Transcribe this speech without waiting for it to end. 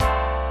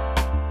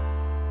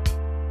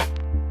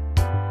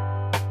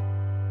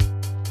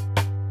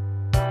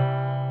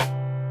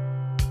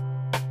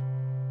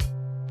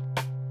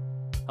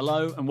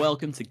Hello and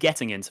welcome to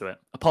Getting Into It,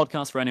 a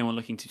podcast for anyone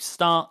looking to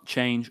start,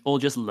 change, or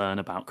just learn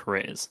about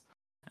careers.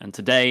 And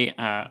today,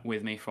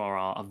 with me for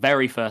our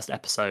very first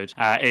episode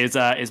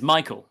is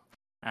Michael.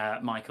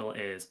 Michael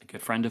is a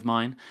good friend of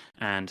mine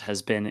and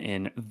has been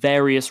in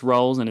various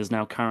roles and is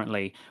now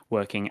currently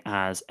working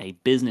as a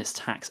business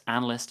tax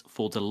analyst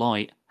for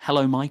Deloitte.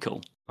 Hello,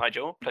 Michael. Hi,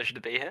 Joel. Pleasure to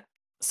be here.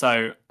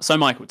 So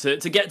Michael, to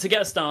get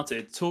us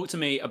started, talk to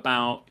me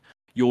about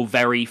your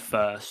very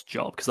first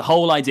job, because the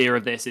whole idea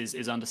of this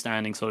is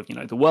understanding sort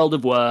of, the world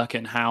of work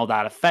and how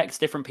that affects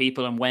different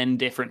people and when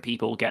different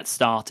people get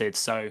started.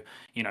 So,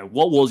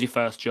 what was your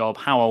first job?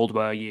 How old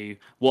were you?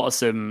 What are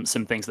some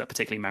things that are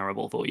particularly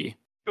memorable for you?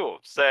 Sure.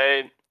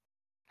 So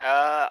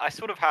I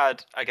sort of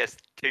had, I guess,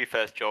 two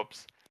first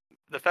jobs.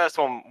 The first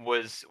one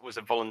was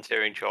a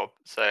volunteering job,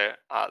 so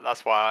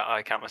that's why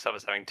I count myself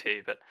as having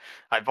two. But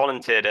I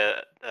volunteered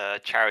at a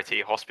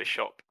charity hospice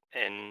shop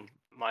in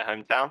my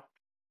hometown.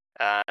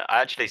 I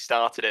actually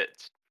started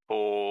it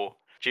for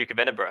Duke of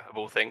Edinburgh, of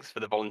all things, for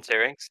the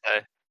volunteering.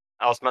 So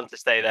I was meant to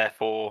stay there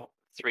for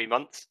 3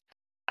 months,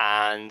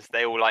 and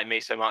they all liked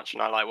me so much,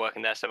 and I like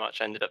working there so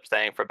much. I ended up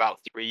staying for about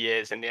 3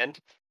 years in the end.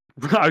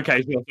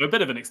 Okay, so a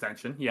bit of an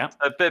extension, yeah.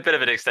 A bit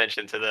of an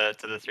extension to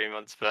the 3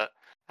 months, but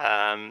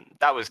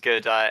that was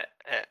good. I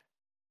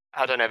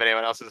don't know if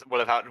anyone else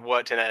will have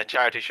worked in a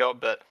charity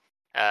shop, but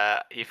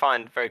you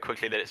find very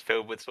quickly that it's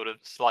filled with sort of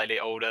slightly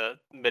older,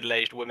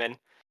 middle-aged women,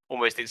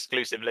 almost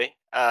exclusively.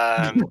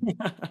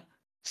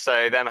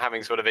 So them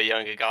having sort of a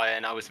younger guy,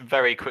 and I was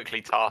very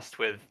quickly tasked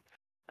with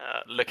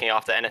looking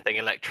after anything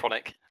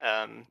electronic.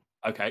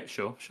 Okay,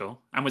 sure.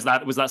 And was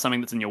that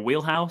something that's in your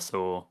wheelhouse,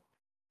 or?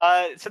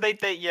 So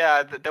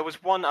there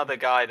was one other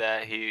guy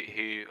there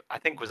who I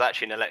think was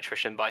actually an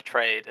electrician by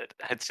trade,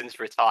 had since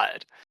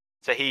retired.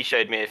 So he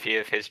showed me a few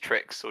of his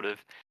tricks. Sort of,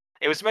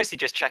 it was mostly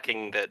just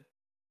checking that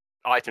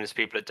items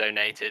people had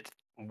donated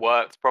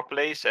worked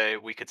properly, so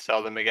we could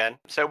sell them again.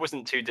 So it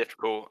wasn't too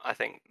difficult. I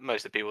think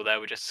most of the people there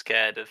were just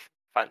scared of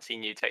fancy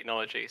new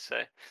technology.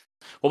 So,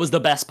 what was the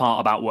best part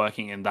about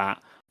working in that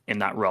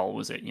role?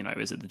 Was it,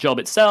 is it the job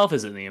itself?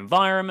 Is it the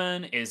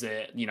environment? Is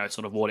it,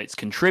 sort of what it's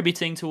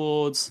contributing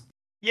towards?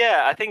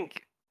 Yeah, I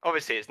think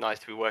obviously it's nice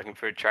to be working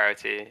for a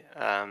charity.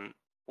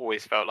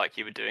 Always felt like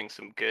you were doing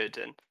some good,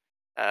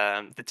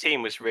 and the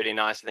team was really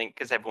nice. I think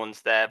because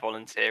everyone's there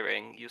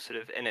volunteering, you're sort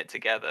of in it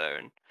together,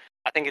 and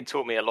I think it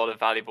taught me a lot of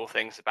valuable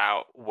things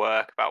about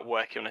work, about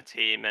working on a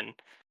team, and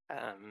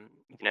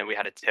we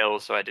had a till,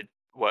 so I did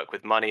work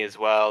with money as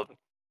well.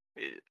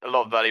 A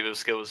lot of valuable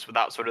skills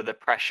without sort of the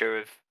pressure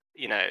of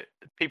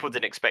people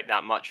didn't expect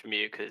that much from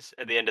you because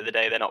at the end of the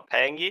day they're not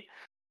paying you.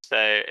 So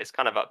it's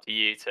kind of up to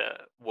you to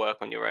work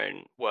on your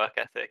own work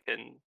ethic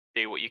and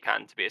do what you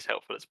can to be as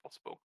helpful as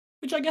possible.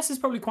 Which I guess is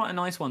probably quite a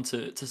nice one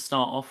to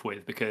start off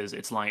with, because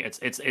it's like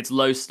it's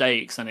low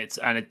stakes and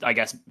I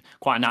guess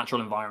quite a natural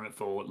environment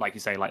for, like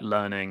you say, like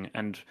learning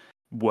and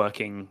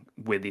working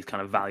with these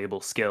kind of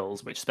valuable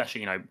skills, which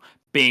especially,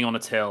 being on a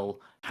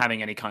till,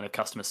 having any kind of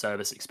customer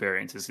service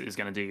experience is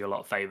going to do you a lot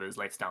of favors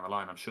later down the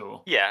line, I'm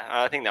sure. Yeah,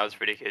 I think that was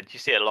really good. You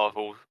see a lot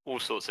of all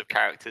sorts of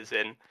characters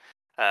in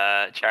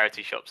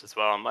charity shops as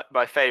well.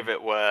 My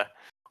favorite were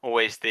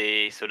always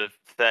the sort of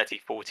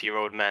 30,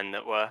 40-year-old men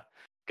that were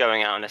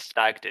going out on a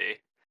stag do,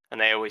 and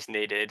they always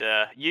needed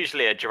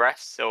usually a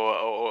dress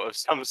or of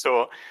some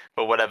sort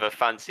for whatever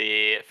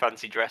fancy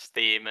dress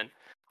theme, and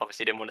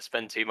obviously didn't want to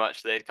spend too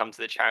much, so they'd come to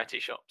the charity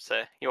shop.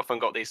 So you often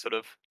got these sort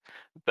of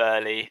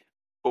burly,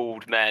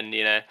 bald men,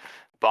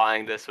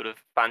 buying the sort of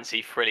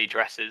fancy frilly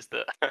dresses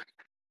that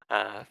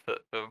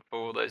for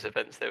all those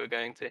events they were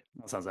going to.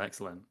 That sounds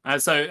excellent.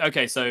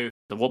 So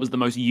what was the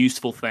most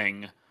useful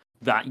thing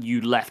that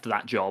you left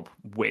that job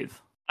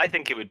with? I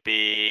think it would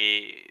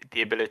be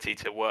the ability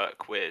to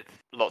work with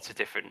lots of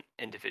different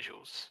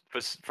individuals,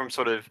 from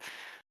sort of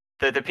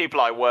the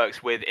people I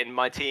worked with in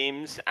my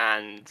teams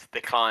and the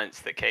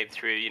clients that came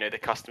through, the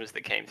customers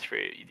that came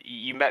through.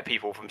 You met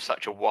people from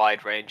such a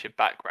wide range of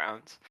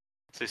backgrounds.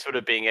 So sort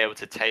of being able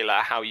to tailor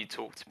how you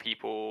talk to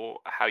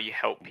people, how you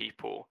help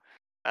people,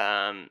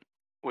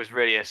 was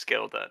really a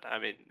skill that, I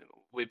mean,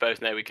 we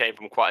both know we came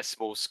from quite a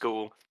small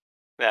school.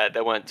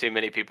 There weren't too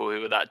many people who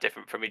were that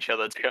different from each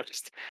other, to be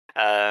honest.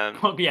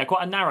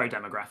 Quite a narrow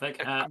demographic.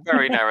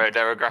 Very narrow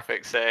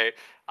demographic. So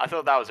I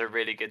thought that was a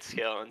really good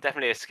skill, and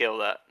definitely a skill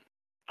that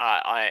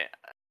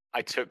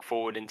I took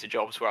forward into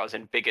jobs where I was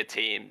in bigger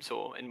teams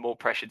or in more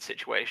pressured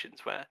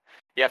situations where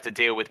you have to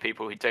deal with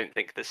people who don't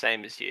think the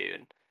same as you,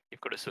 and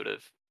you've got to sort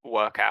of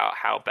work out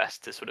how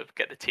best to sort of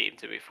get the team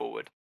to move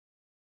forward.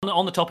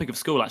 On the topic of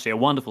school, actually, a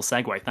wonderful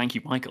segue. Thank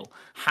you, Michael.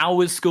 How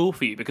was school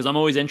for you? Because I'm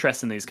always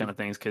interested in these kind of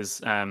things. Because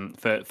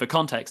for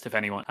context, if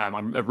anyone,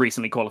 I'm a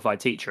recently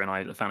qualified teacher, and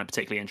I found it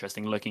particularly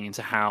interesting looking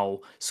into how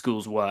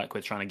schools work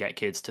with trying to get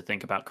kids to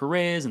think about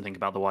careers and think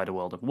about the wider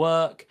world of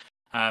work.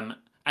 And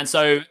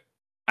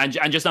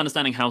just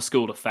understanding how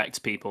school affects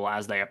people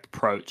as they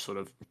approach sort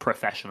of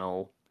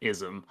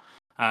professionalism.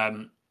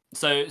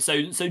 So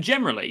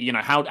generally,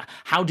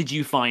 how did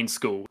you find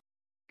school?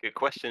 Good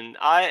question.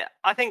 I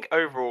think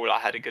overall I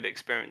had a good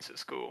experience at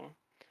school.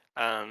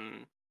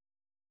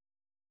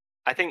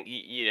 I think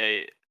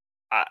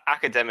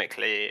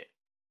academically,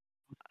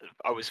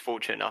 I was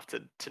fortunate enough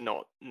to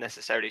not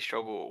necessarily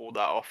struggle all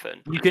that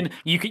often.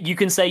 You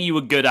can say you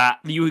were good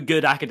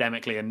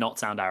academically and not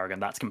sound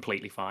arrogant. That's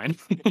completely fine.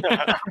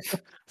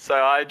 So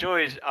I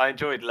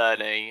enjoyed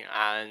learning,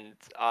 and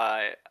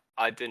I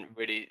didn't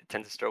really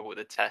tend to struggle with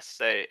the tests.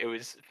 So it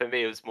was for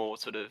me, it was more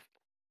sort of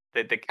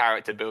the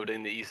character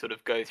building that you sort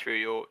of go through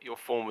your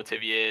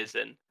formative years.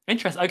 And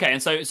Interesting. Okay,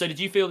 and so did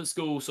you feel that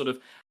school sort of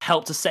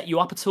helped to set you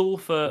up at all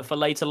for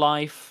later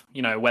life?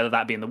 Whether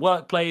that be in the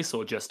workplace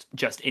or just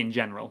in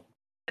general.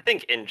 I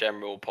think in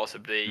general,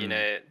 possibly,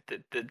 Mm.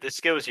 the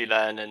skills you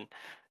learn. And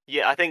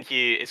yeah, I think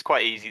it's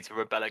quite easy to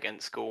rebel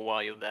against school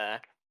while you're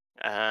there.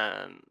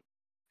 Um,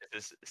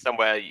 it's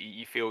somewhere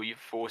you feel you're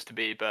forced to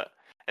be, but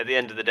at the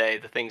end of the day,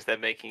 the things they're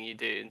making you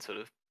do in sort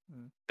of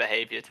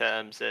behavior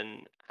terms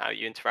and how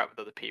you interact with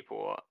other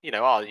people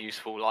are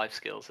useful life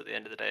skills at the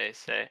end of the day.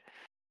 So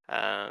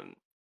um,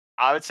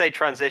 I would say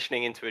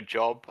transitioning into a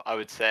job, I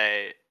would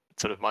say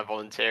sort of my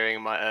volunteering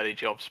and my early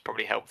jobs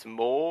probably helped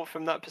more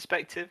from that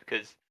perspective,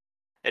 because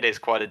it is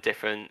quite a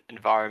different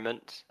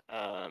environment.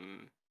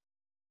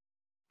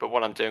 But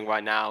what I'm doing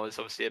right now is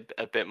obviously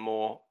a bit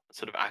more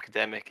sort of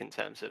academic in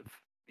terms of,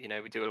 we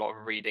do a lot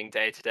of reading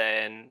day to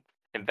day and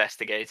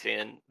investigating,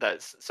 and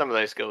that's some of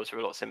those skills are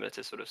a lot similar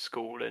to sort of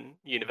school and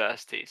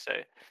university. So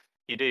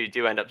you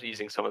do end up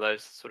using some of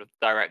those sort of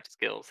direct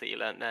skills that you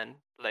learn then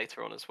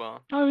later on as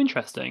well. Oh,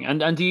 interesting.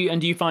 And do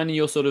you find that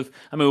you're sort of?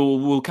 I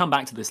mean, we'll come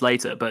back to this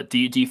later, but do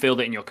you feel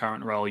that in your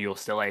current role you're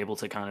still able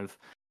to kind of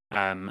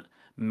um,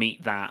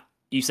 meet that?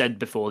 You said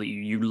before that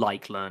you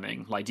like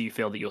learning. Like, do you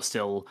feel that you're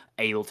still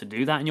able to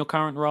do that in your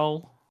current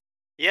role?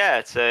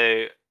 Yeah,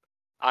 so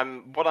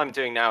what I'm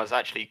doing now is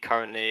actually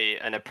currently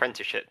an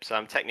apprenticeship, so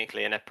I'm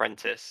technically an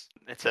apprentice.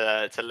 It's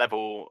a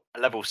level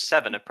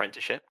 7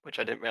 apprenticeship, which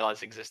I didn't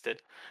realize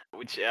existed,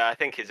 which I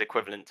think is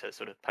equivalent to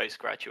sort of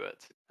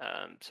postgraduate,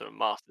 sort of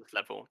master's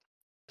level.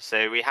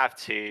 So we have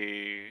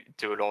to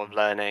do a lot of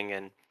learning,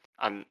 and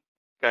I'm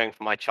going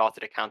for my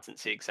chartered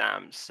accountancy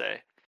exams. So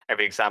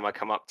every exam I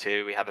come up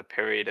to, we have a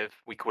period of,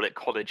 we call it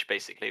college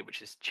basically,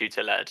 which is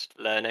tutor-led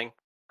learning,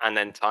 and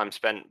then time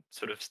spent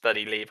sort of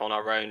study leave on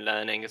our own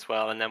learning as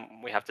well, and then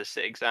we have to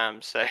sit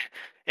exams. So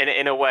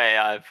in a way,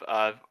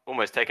 I've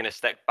almost taken a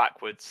step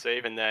backwards. So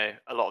even though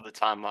a lot of the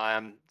time I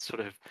am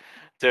sort of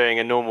doing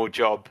a normal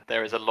job,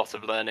 there is a lot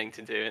of learning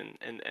to do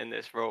in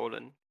this role,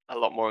 and a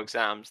lot more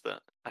exams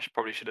that I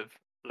should have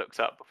looked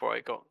up before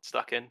I got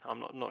stuck in.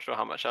 I'm not sure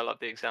how much I love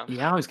the exams.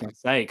 Yeah, I was going to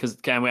say because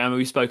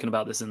we've spoken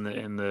about this in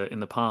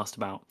the past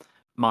about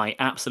my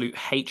absolute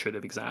hatred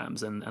of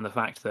exams and the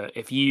fact that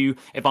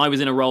if I was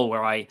in a role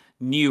where I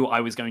knew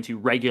I was going to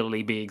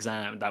regularly be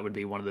examined, that would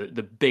be one of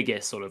the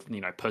biggest sort of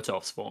put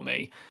offs for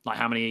me. Like,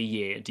 how many a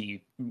year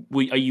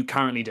are you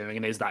currently doing,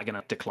 and is that going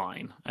to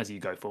decline as you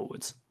go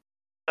forwards?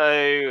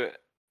 So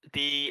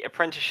the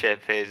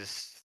apprenticeship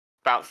is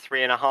about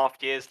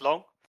 3.5 years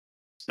long.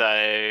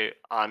 So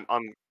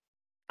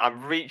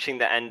I'm reaching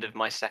the end of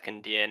my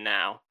second year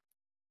now,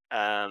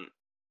 um,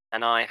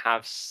 and I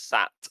have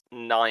sat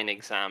 9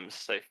 exams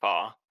so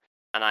far,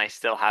 and I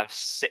still have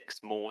 6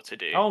 more to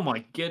do. Oh my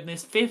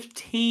goodness,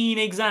 15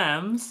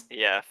 exams.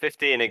 Yeah,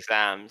 15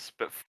 exams,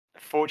 but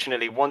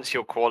fortunately, once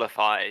you're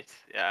qualified,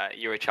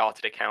 you're a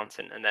chartered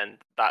accountant, and then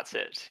that's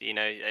it.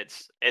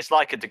 It's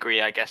like a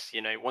degree, I guess.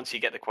 Once you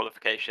get the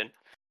qualification,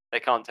 they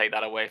can't take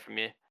that away from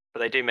you, but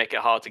they do make it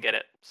hard to get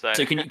it. So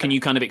So can you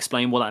kind of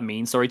explain what that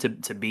means? Sorry, to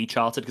be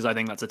chartered, because I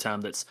think that's a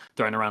term that's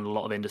thrown around a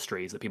lot of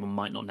industries that people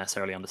might not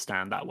necessarily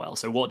understand that well.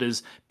 So what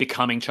does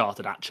becoming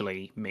chartered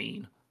actually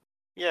mean?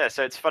 yeah,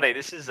 so it's funny.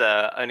 This is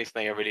only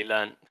something I really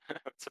learned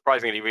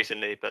surprisingly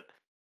recently. But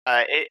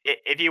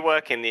if you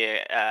work in the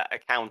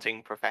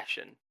accounting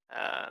profession,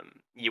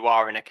 you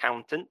are an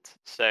accountant.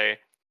 So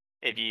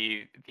if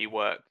you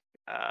work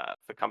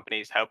for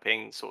companies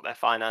helping sort their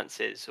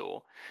finances,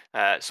 or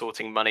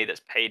sorting money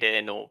that's paid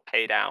in or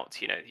paid out,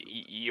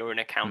 you're an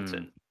Hmm.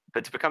 accountant.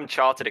 But to become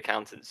chartered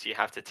accountants, you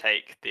have to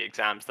take the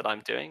exams that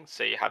I'm doing.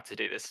 So you have to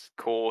do this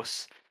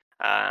course.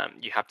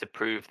 You have to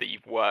prove that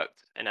you've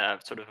worked in a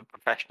sort of a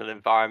professional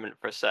environment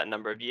for a certain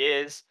number of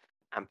years,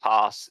 and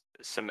pass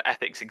some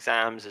ethics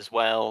exams as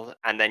well.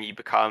 And then you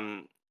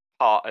become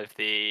part of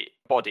the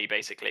body,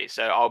 basically.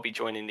 So I'll be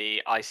joining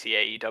the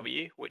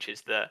ICAEW, which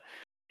is the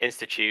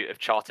Institute of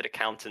Chartered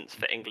Accountants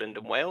for England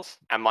and Wales.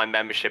 And my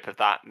membership of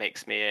that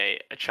makes me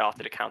a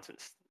chartered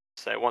accountant.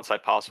 So once I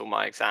pass all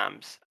my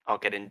exams, I'll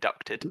get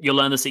inducted. You'll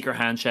learn the secret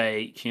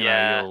handshake.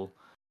 Yeah,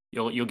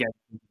 You'll get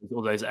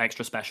all those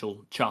extra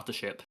special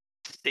chartership.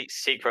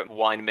 secret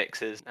wine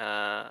mixes,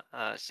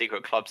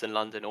 secret clubs in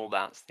London, all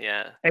that.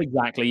 Yeah,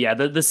 Exactly. Yeah,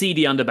 the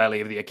seedy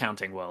underbelly of the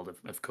accounting world,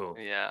 of course.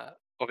 yeah.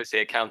 Obviously,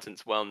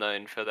 accountants well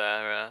known for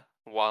their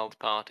wild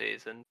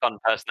parties and fun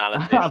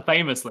personalities.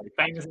 Famously,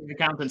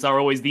 accountants are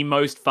always the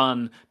most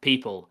fun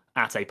people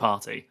at a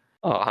party.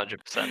 Oh,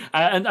 100%.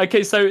 And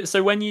okay,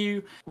 so when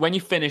you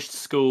finished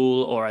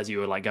school, or as you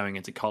were like going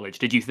into college,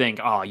 did you think,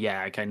 oh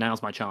yeah, okay,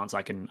 now's my chance,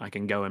 I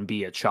can go and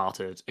be a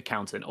chartered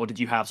accountant, or did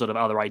you have sort of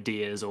other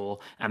ideas or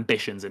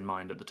ambitions in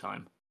mind at the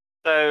time?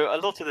 So a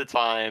lot of the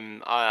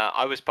time,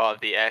 I was part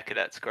of the air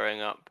cadets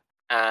growing up,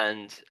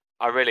 and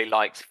I really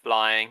liked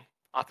flying.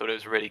 I thought it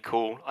was really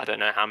cool. I don't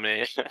know how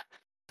many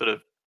sort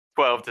of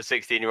 12 to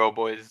 16-year-old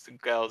boys,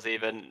 girls,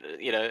 even,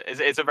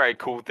 it's a very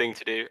cool thing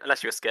to do,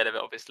 unless you're scared of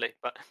it, obviously.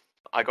 But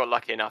I got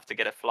lucky enough to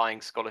get a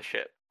flying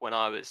scholarship when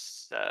I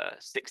was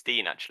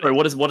 16, Sorry, actually.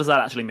 what does that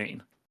actually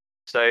mean?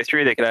 So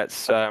through the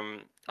cadets, I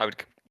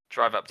would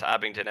drive up to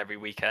Abingdon every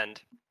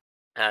weekend,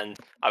 and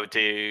I would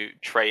do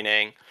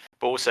training,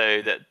 but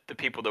also that the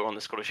people that were on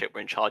the scholarship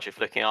were in charge of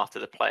looking after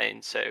the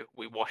planes. So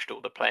we washed all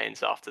the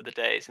planes after the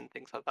days and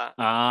things like that.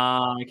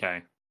 Ah,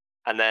 okay.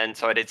 And then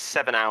so I did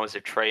 7 hours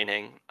of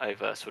training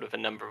over sort of a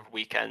number of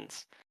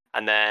weekends.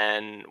 And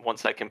then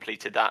once I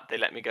completed that, they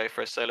let me go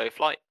for a solo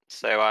flight.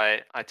 So I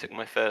took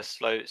my first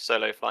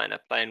solo flight in a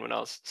plane when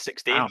I was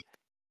 16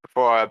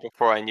 Wow.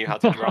 before I knew how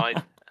to drive.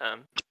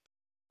 Um,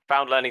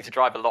 Found learning to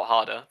drive a lot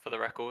harder, for the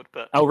record,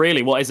 but Oh,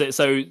 really? What is it?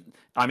 So,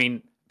 I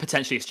mean,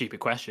 potentially a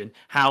stupid question.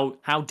 How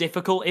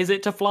difficult is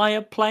it to fly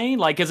a plane?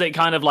 Like, is it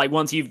kind of like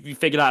once you've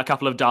figured out a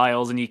couple of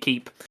dials and you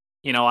keep,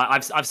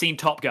 I've seen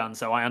Top Gun,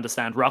 so I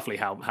understand roughly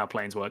how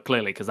planes work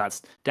clearly because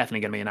that's definitely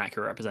going to be an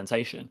accurate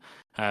representation.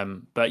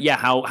 But yeah,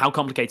 how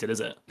complicated is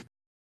it?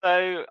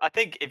 so I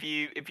think if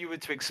you were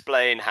to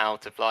explain how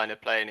to fly in a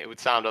plane, it would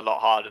sound a lot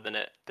harder than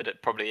it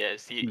probably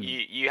is. You Hmm. you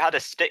you had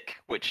a stick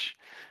which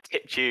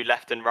tipped you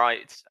left and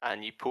right,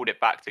 and you pulled it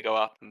back to go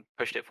up and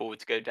pushed it forward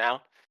to go down.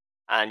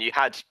 And you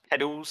had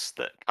pedals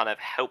that kind of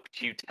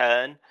helped you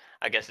turn,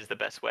 I guess is the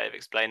best way of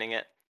explaining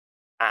it.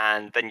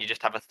 And then you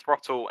just have a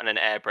throttle and an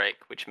air brake,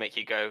 which make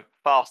you go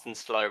fast and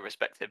slow,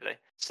 respectively.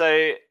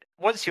 So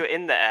once you're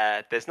in the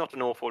air, there's not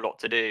an awful lot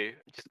to do.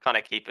 Just kind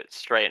of keep it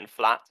straight and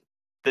flat.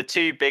 The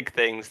two big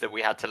things that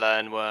we had to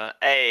learn were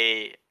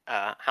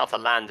how to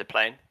land a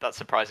plane. That's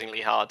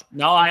surprisingly hard.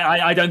 No,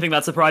 I don't think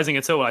that's surprising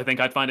at all. I think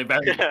I'd find it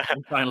very difficult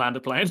to try and land a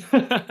plane.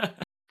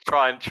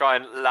 Try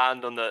and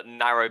land on the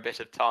narrow bit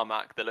of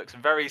tarmac that looks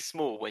very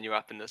small when you're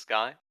up in the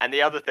sky. And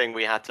the other thing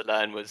we had to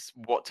learn was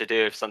what to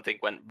do if something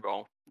went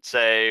wrong.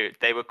 So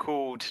they were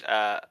called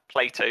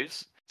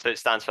Platos. So it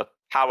stands for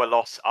power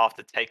loss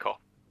after takeoff.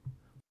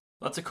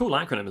 That's a cool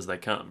acronym as they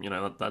come. That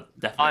I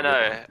definitely a good one.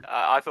 know.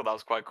 I thought that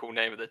was quite a cool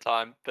name at the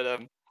time.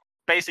 But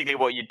basically,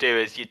 what you do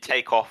is you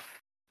take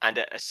off, and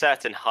at a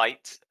certain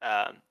height,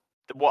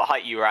 what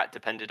height you were at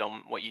depended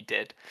on what you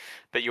did.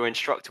 But your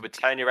instructor would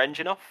turn your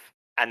engine off,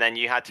 and then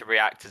you had to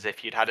react as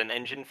if you'd had an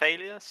engine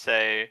failure.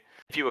 So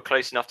if you were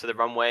close enough to the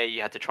runway,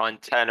 you had to try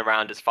and turn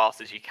around as fast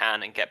as you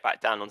can and get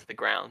back down onto the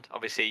ground.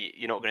 Obviously,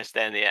 you're not going to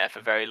stay in the air for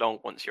very long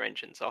once your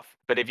engine's off.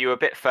 But if you were a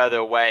bit further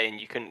away and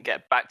you couldn't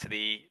get back to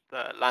the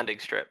landing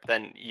strip,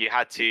 then you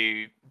had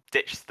to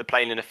ditch the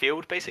plane in a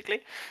field, basically.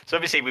 So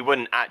obviously, we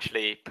wouldn't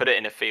actually put it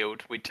in a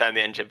field. We'd turn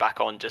the engine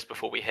back on just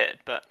before we hit.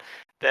 But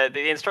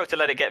the instructor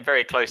let it get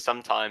very close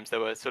sometimes. There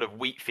were sort of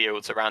wheat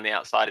fields around the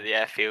outside of the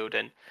airfield,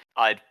 and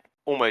I'd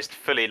almost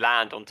fully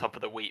land on top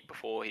of the wheat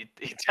before he'd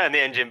turn the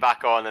engine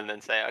back on and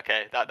then say,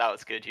 okay, that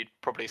was good. You'd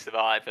probably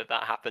survive if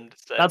that happened.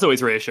 So That's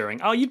always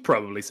reassuring. Oh, you'd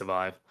probably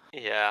survive.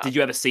 yeah. Did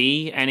you ever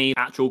see any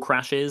actual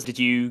crashes? Did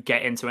you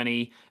get into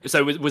any?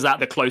 So was that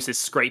the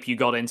closest scrape you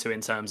got into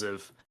in terms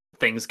of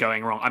things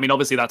going wrong? I mean,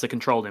 obviously that's a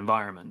controlled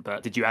environment,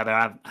 but did you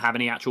ever have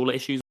any actual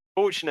issues?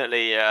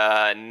 Fortunately,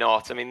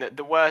 not. I mean,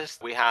 the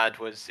worst we had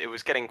was it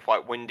was getting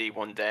quite windy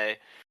one day,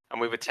 and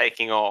we were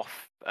taking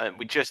off. And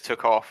we just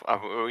took off.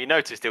 We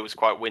noticed it was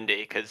quite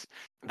windy because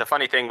the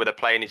funny thing with a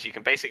plane is you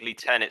can basically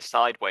turn it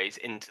sideways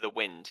into the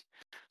wind.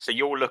 So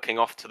you're looking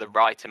off to the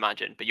right,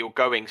 imagine, but you're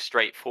going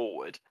straight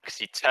forward because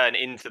you turn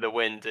into the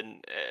wind,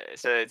 and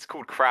so it's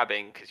called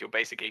crabbing because you're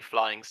basically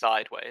flying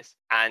sideways.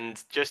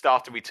 And just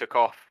after we took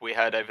off, we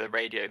heard over the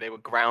radio they were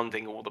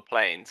grounding all the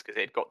planes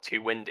because it got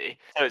too windy.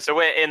 So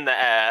we're in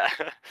the air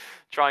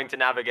trying to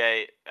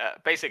navigate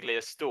basically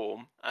a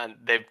storm, and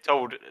they've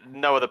told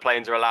no other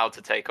planes are allowed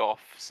to take off.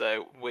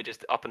 So we're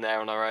just up in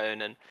there on our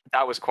own, and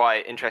that was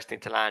quite interesting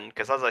to land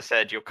because, as I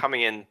said, you're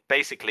coming in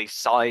basically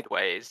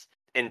sideways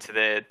into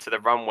the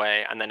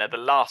runway, and then at the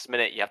last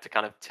minute you have to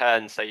kind of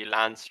turn so you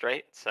land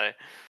straight. So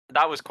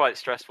that was quite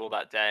stressful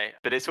that day,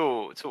 but it's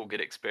all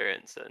good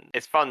experience, and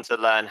it's fun to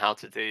learn how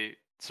to do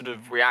sort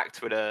of react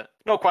to it.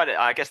 Not quite.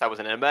 I guess that was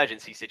an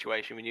emergency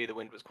situation. We knew the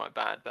wind was quite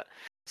bad, but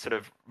sort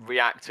of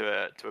react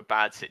to a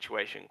bad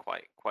situation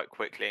quite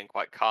quickly and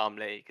quite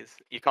calmly because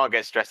you can't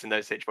get stressed in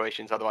those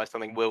situations, otherwise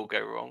something will go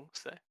wrong.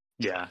 So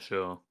Yeah,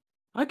 sure.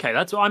 Okay,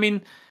 that's. I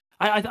mean,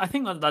 I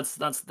think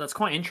that's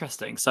quite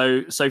interesting.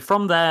 So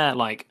from there,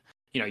 like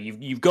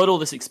you've got all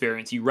this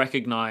experience. You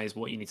recognize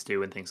what you need to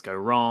do when things go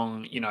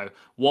wrong.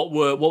 What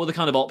were the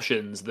kind of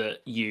options that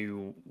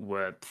you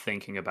were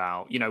thinking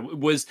about?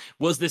 Was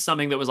this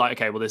something that was like,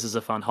 okay, well, this is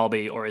a fun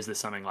hobby, or is this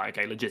something like,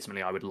 okay,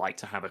 legitimately, I would like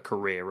to have a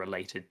career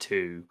related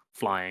to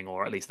flying,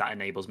 or at least that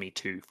enables me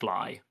to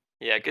fly?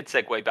 Yeah, good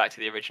segue back to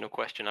the original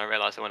question. I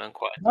realised I went on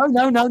quite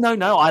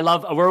No. I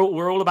love.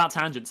 We're all about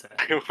tangents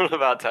here. all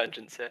about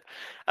tangents here.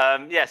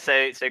 Yeah,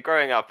 so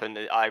growing up, and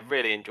I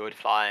really enjoyed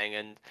flying,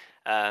 and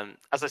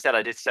as I said,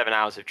 I did 7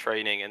 hours of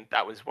training, and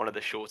that was one of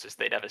the shortest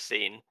they'd ever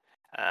seen.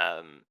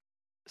 Um,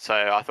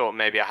 so I thought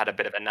maybe I had a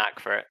bit of a knack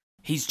for it.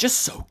 He's just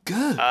so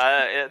good.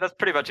 Yeah, that's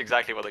pretty much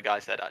exactly what the guy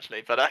said,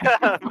 actually. But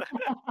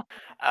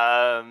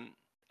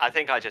I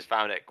think I just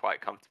found it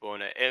quite comfortable,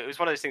 and it was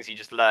one of those things you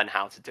just learn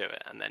how to do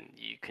it, and then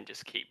you can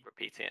just keep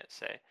repeating it.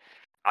 So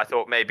I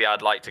thought maybe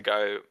I'd like to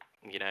go,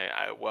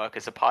 work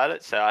as a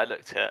pilot. So I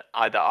looked at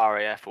either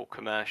RAF or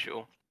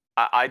commercial.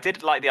 I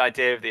did like the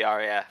idea of the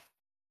RAF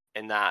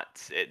in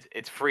that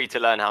it's free to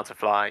learn how to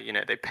fly.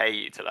 They pay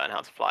you to learn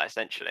how to fly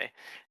essentially.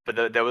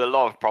 But there were a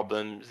lot of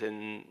problems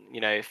in,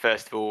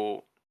 first of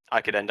all, I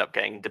could end up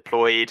getting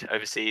deployed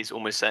overseas,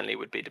 almost certainly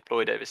would be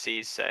deployed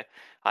overseas. So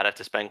I'd have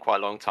to spend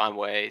quite a long time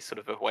away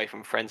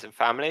from friends and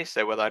family.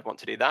 So whether I'd want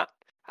to do that.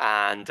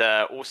 And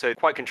also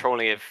quite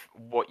controlling of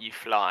what you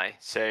fly.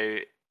 So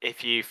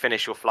if you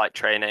finish your flight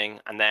training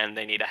and then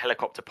they need a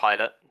helicopter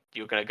pilot,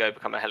 you're going to go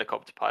become a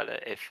helicopter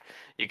pilot. If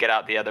you get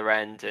out the other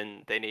end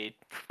and they need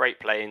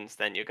freight planes,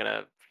 then you're going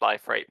to fly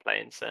freight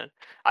planes. And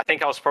I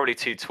think I was probably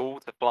too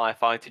tall to fly a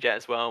fighter jet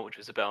as well, which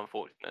was a bit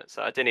unfortunate.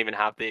 So I didn't even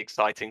have the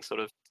exciting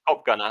sort of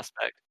Top Gun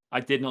aspect. I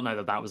did not know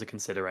that that was a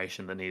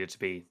consideration that needed to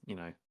be,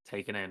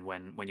 taken in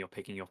when you're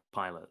picking your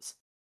pilots.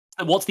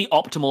 What's the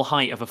optimal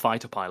height of a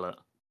fighter pilot?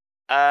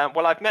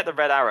 Well, I've met the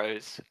Red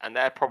Arrows, and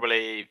they're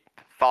probably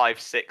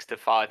 5'6" to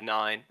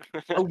 5'9".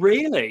 Oh,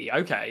 really?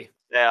 Okay.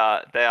 They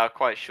are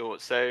quite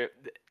short. So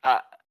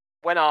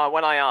when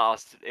I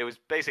asked, it was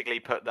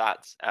basically put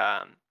that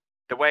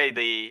the way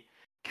the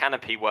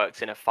canopy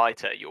works in a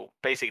fighter, you're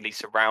basically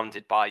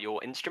surrounded by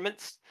your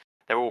instruments.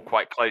 They're all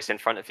quite close in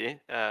front of you.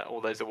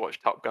 All those that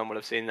watch Top Gun will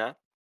have seen that.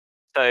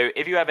 So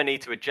if you ever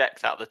need to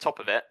eject out the top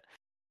of it,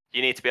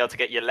 you need to be able to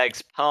get your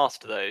legs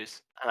past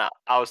those. And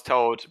I was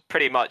told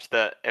pretty much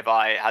that if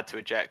I had to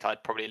eject,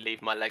 I'd probably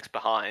leave my legs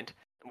behind,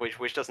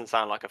 which doesn't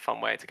sound like a fun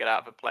way to get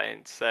out of a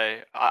plane. So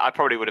I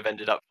probably would have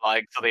ended up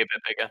flying something a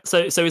bit bigger.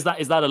 So is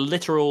that a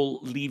literal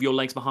leave your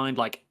legs behind?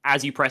 Like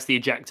as you press the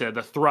ejector,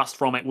 the thrust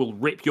from it will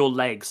rip your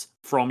legs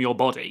from your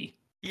body?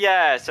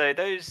 Yeah, so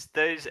those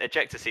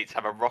ejector seats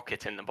have a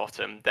rocket in the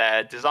bottom.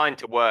 They're designed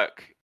to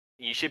work.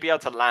 You should be able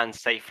to land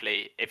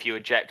safely if you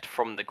eject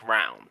from the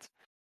ground.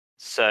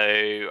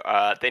 So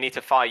they need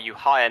to fire you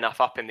high enough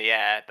up in the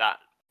air that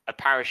a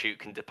parachute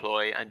can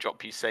deploy and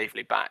drop you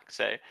safely back.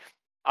 So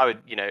I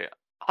would,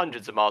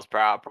 hundreds of miles per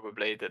hour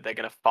probably, that they're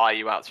going to fire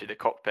you out through the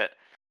cockpit.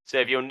 So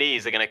if your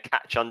knees are going to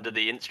catch under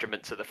the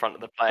instruments at the front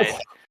of the plane,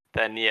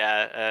 then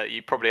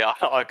you probably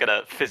are going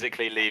to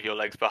physically leave your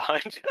legs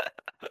behind.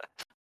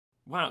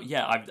 Wow,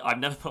 yeah, I've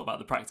never thought about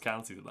the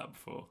practicalities of that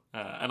before,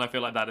 and I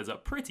feel like that is a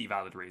pretty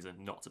valid reason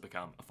not to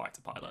become a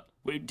fighter pilot.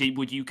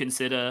 Would you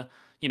consider,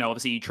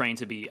 obviously you train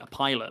to be a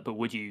pilot, but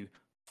would you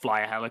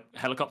fly a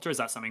helicopter? Is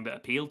that something that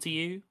appealed to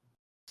you?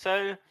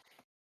 So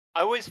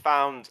I always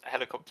found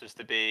helicopters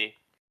to be,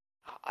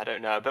 I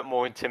don't know, a bit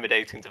more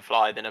intimidating to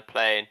fly than a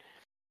plane.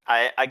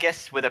 I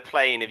guess with a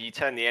plane, if you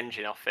turn the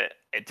engine off,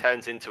 it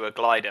turns into a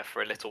glider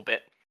for a little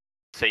bit.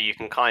 So you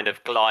can kind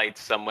of glide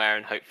somewhere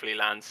and hopefully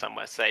land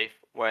somewhere safe.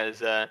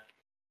 Whereas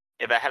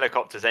if a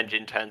helicopter's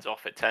engine turns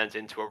off, it turns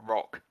into a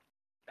rock.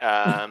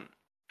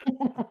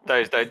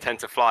 Those don't tend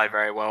to fly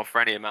very well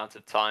for any amount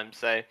of time.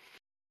 So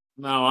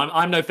no,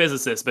 I'm no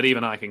physicist, but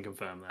even I can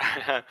confirm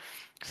that.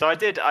 So I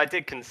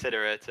did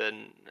consider it,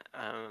 and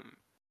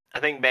I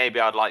think maybe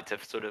I'd like to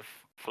sort of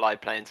fly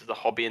planes as a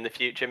hobby in the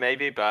future,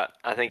 maybe. But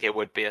I think it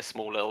would be a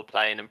small little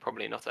plane and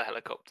probably not a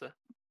helicopter.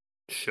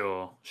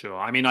 Sure.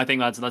 I mean, I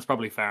think that's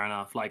probably fair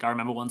enough. Like I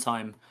remember one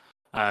time,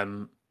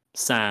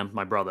 Sam,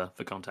 my brother,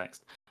 for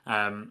context,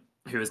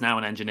 who is now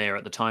an engineer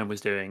at the time, was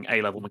doing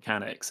A-level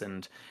mechanics,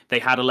 and they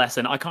had a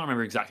lesson. I can't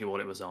remember exactly what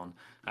it was on,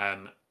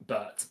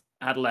 but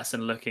had a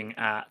lesson looking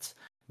at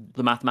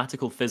the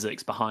mathematical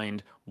physics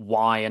behind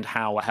why and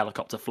how a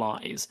helicopter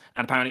flies.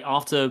 And apparently,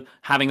 after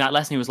having that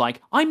lesson, he was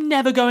like, "I'm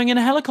never going in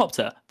a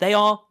helicopter. They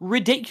are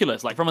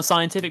ridiculous. Like from a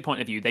scientific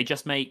point of view, they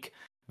just make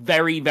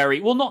very,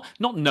 very well,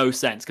 not no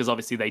sense, because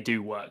obviously they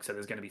do work, so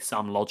there's going to be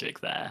some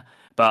logic there,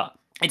 but."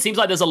 It seems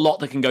like there's a lot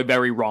that can go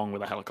very wrong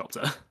with a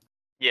helicopter.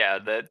 Yeah,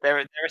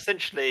 they're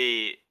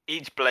essentially,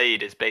 each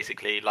blade is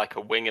basically like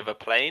a wing of a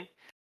plane.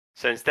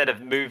 So instead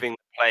of moving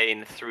the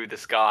plane through the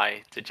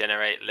sky to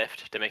generate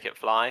lift to make it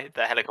fly,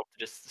 the helicopter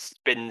just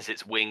spins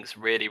its wings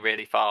really,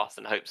 really fast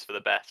and hopes for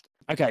the best.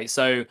 Okay,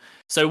 so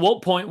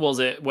what point was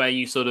it where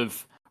you sort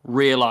of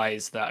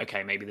realized that,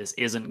 okay, maybe this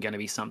isn't going to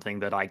be something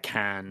that I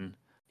can,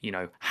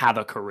 have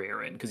a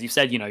career in? Because you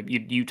said,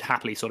 you'd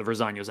happily sort of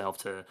resign yourself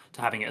to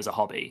having it as a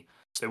hobby.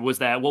 So was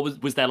there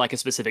like a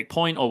specific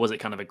point, or was it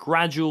kind of a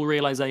gradual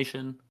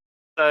realization?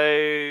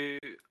 So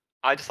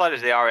I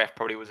decided the RAF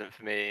probably wasn't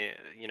for me,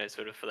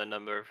 sort of for the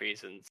number of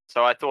reasons.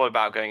 So I thought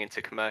about going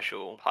into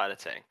commercial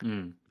piloting.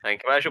 Mm. And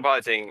commercial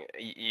piloting,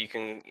 you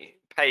can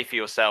pay for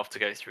yourself to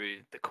go through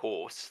the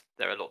course.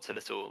 There are lots of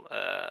little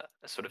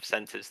sort of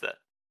centers that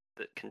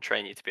that can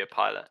train you to be a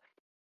pilot,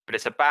 but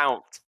it's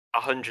about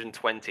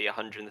 120,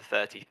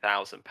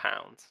 130,000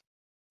 pounds.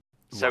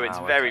 So it's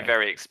Wow, very, okay.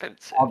 very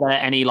expensive. Are there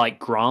any like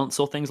grants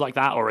or things like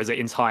that, or is it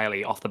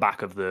entirely off the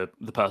back of the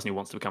person who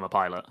wants to become a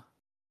pilot?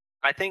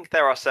 I think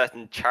there are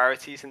certain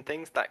charities and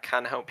things that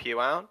can help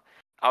you out.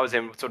 I was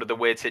in sort of the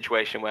weird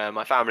situation where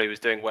my family was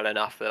doing well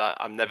enough that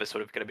I'm never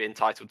sort of going to be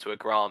entitled to a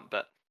grant,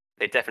 but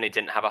they definitely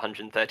didn't have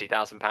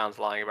 £130,000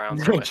 lying around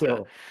somewhere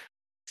Sure.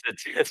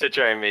 to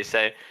train me.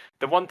 So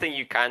the one thing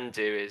you can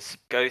do is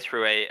go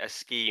through a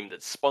scheme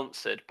that's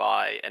sponsored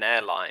by an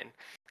airline.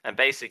 And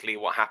basically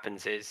what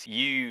happens is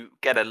you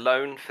get a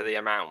loan for the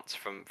amount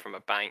from a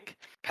bank,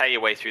 pay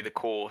your way through the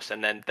course,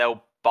 and then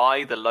they'll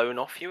buy the loan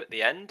off you at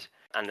the end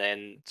and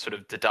then sort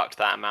of deduct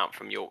that amount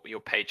from your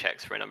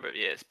paychecks for a number of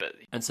years. But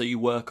And so you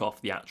work off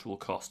the actual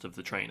cost of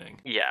the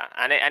training. yeah,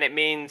 and it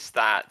means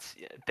that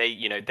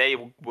they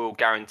will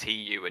guarantee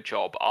you a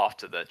job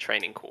after the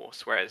training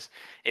course. Whereas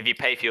if you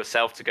pay for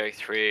yourself to go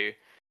through,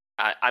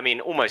 I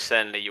mean, almost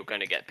certainly you're going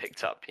to get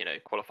picked up.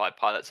 Qualified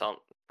pilots aren't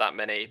that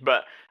many,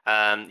 but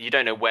you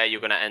don't know where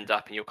you're going to end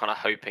up, and you're kind of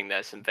hoping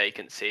there's some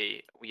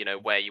vacancy,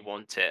 where you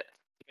want it.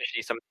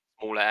 Especially some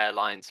small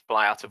airlines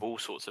fly out of all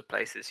sorts of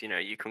places.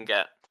 You can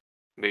get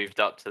moved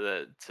up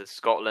to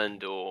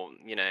Scotland or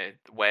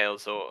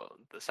Wales or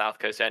the South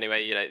Coast,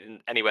 anyway,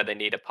 anywhere they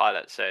need a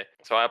pilot. So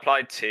I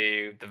applied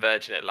to the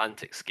Virgin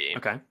Atlantic scheme.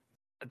 Okay.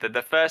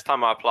 The first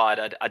time I applied,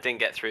 I didn't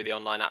get through the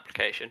online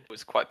application. It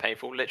was quite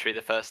painful. Literally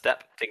the first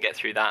step, didn't get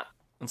through that.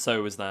 And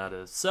so was that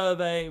a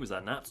survey? Was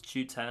that an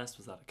aptitude test?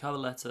 Was that a cover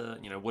letter?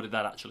 What did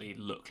that actually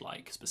look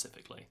like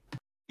specifically?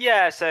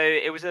 Yeah, so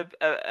it was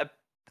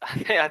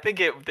I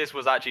think this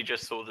was actually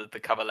just sort of the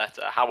cover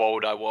letter, how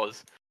old I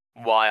was,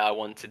 why I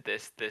wanted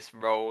this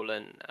role,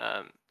 and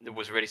it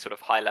was really sort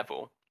of high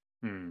level.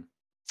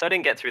 So I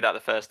didn't get through that the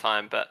first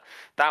time, but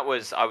I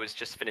was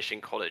just finishing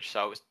college, so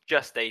I was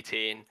just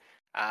 18.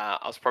 I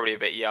was probably a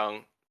bit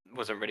young,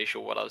 wasn't really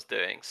sure what I was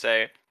doing.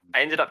 So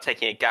I ended up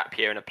taking a gap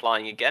year and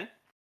applying again,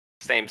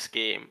 same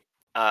scheme.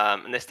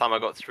 And this time I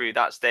got through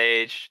that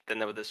stage. Then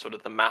there were the sort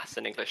of the maths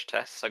and English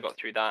tests. I got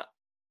through that,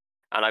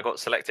 and I got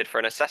selected for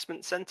an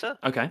assessment centre.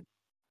 Okay.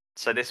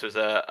 So this was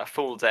a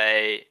full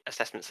day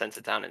assessment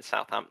centre down in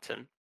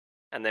Southampton,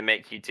 and they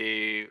make you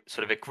do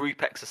sort of a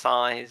group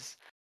exercise.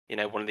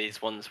 One of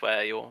these ones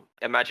where you're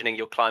imagining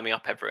you're climbing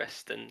up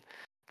Everest, and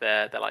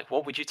they're like,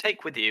 what would you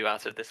take with you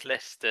out of this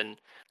list? And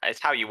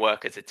it's how you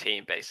work as a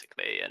team,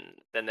 basically. And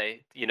then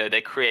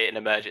they create an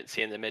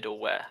emergency in the middle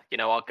where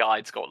our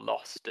guides got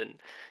lost, and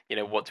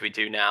what do we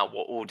do now?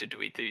 What order do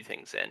we do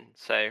things in?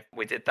 So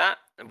we did that,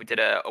 and we did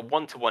a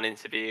one-to-one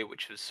interview,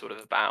 which was sort of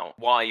about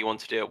why you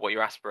want to do it, what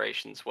your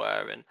aspirations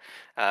were, and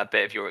a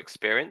bit of your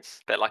experience,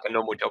 a bit like a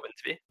normal job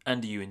interview.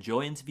 And do you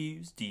enjoy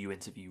interviews? Do you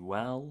interview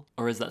well?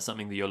 Or is that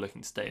something that you're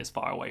looking to stay as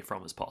far away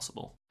from as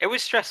possible? It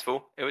was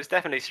stressful. It was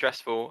definitely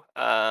stressful.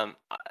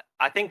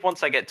 I think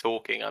once I get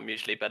talking, I'm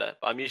usually better.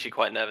 I'm usually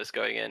quite nervous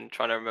going in,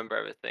 trying to remember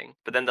everything.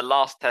 But then the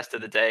last test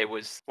of the day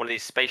was one of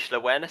these spatial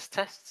awareness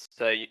tests.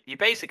 So you're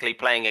basically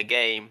playing a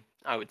game,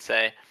 I would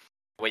say,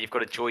 where you've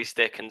got a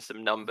joystick and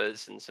some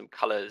numbers and some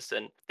colors,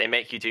 and they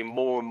make you do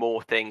more and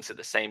more things at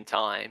the same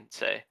time.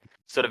 So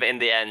sort of in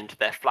the end,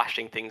 they're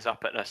flashing things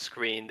up at a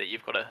screen that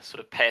you've got to sort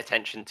of pay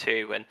attention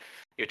to, and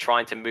you're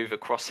trying to move a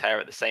crosshair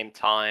at the same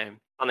time.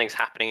 Something's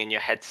happening in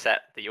your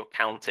headset that you're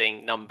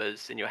counting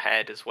numbers in your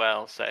head as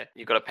well. So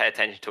you've got to pay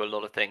attention to a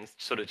lot of things,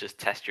 sort of just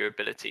test your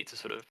ability to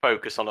sort of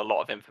focus on a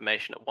lot of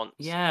information at once.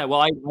 Yeah,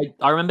 well,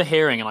 I remember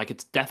hearing, and I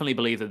could definitely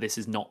believe that this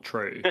is not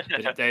true.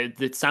 But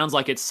it sounds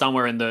like it's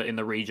somewhere in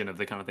the region of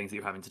the kind of things that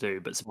you're having to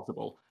do, but it's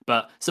possible.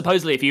 But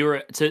supposedly, if you were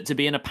to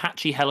be an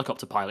Apache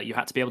helicopter pilot, you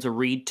had to be able to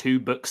read 2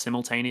 books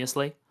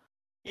simultaneously.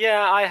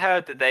 Yeah, I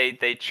heard that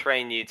they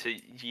train you to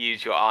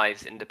use your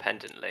eyes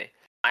independently.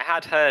 I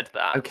had heard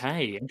that.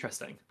 Okay,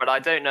 interesting. But I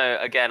don't know,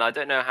 again, I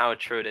don't know how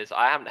true it is.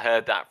 I haven't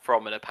heard that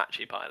from an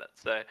Apache pilot.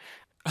 So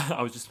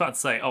I was just about to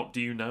say,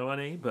 do you know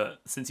any? But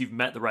since you've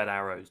met the Red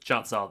Arrows,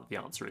 chances are that the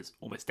answer is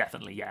almost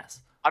definitely yes.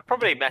 I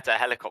probably met a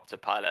helicopter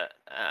pilot,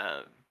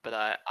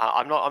 but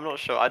I'm not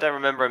sure. I don't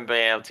remember him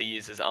being able to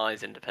use his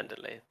eyes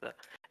independently. But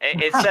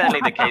it's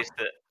certainly the case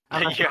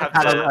that you have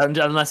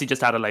to... Unless he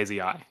just had a lazy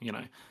eye,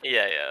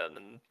 Yeah.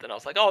 And then I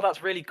was like, oh,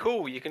 that's really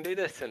cool. You can do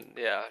this. And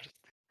yeah, I just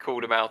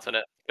called him out on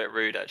it. A bit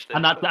rude, actually.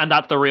 And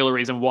that's the real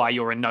reason why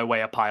you're in no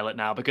way a pilot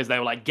now, because they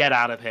were like, get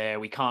out of here.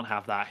 We can't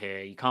have that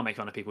here. You can't make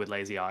fun of people with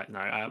lazy eyes.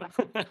 No.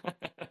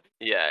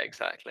 Yeah,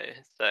 exactly.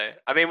 So,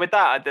 I mean, with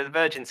that, the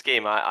Virgin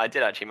scheme, I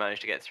did actually manage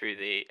to get through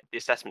the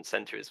assessment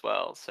centre as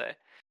well. So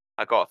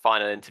I got a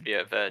final interview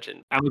at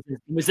Virgin. And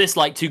was this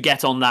like to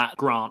get on that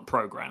grant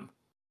program?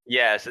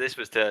 Yeah, so this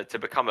was to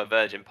become a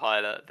Virgin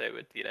pilot. They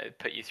would,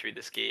 put you through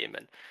the scheme.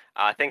 And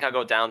I think I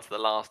got down to the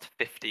last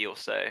 50 or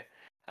so.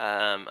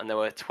 And there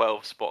were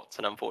 12 spots,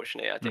 and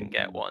unfortunately I didn't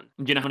get one.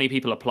 Do you know how many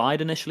people applied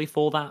initially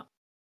for that?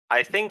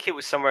 I think it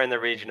was somewhere in the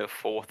region of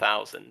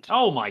 4,000.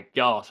 Oh my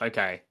gosh,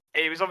 okay.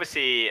 It was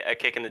obviously a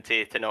kick in the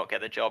teeth to not get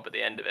the job at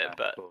the end of it,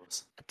 but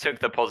I took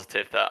the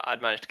positive that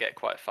I'd managed to get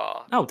quite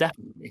far. Oh,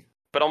 definitely.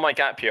 But on my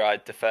gap year, I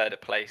deferred a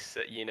place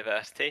at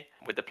university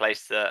with the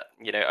place that,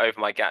 over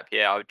my gap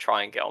year, I would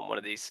try and get on one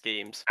of these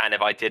schemes. And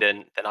if I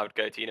didn't, then I would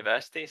go to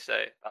university.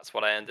 So that's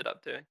what I ended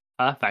up doing.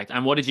 Perfect.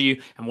 And what did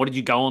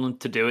you go on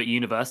to do at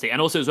university? And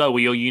also as well,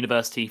 were your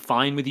university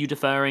fine with you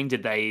deferring?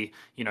 Did they,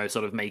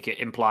 sort of make it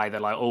imply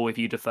that like, oh, if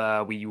you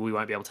defer, we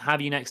won't be able to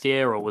have you next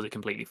year, or was it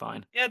completely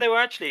fine? Yeah, they were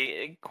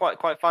actually quite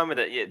fine with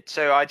it. Yeah,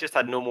 so I just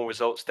had normal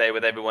results day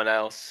with everyone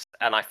else,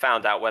 and I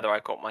found out whether I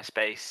got my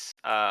space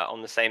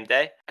on the same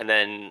day. And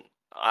then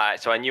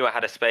so I knew I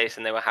had a space,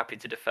 and they were happy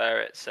to defer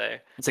it. So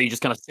So you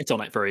just kind of sit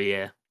on it for a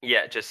year.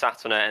 yeah, just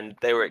sat on it, and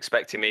they were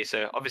expecting me.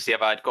 So obviously,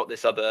 if I had got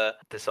this other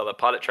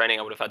pilot training,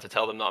 I would have had to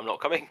tell them that I'm not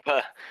coming.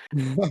 But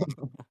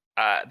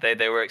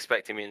they were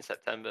expecting me in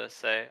September.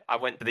 So I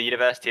went to the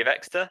University of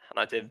Exeter, and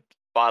I did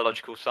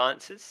biological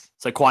sciences.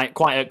 So quite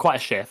a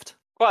shift.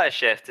 Quite a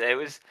shift.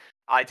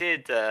 I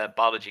did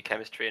biology,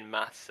 chemistry, and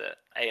maths at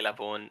A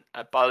level, and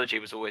biology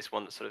was always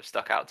one that sort of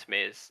stuck out to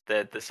me as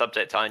the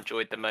subject I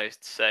enjoyed the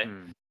most. So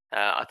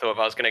I thought if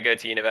I was going to go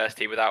to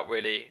university without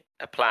really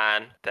a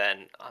plan,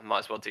 then I might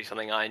as well do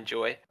something I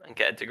enjoy and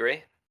get a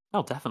degree.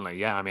 Oh, definitely.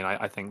 Yeah. I mean,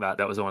 I think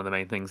that was one of the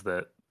main things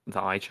that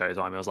I chose.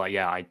 I was like,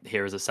 yeah,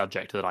 here is a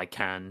subject that I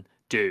can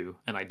do,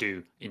 and I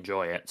do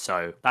enjoy it.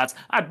 So that's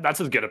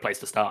as good a place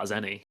to start as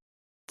any.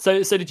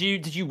 So did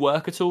you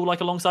work at all like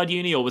alongside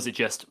uni, or was it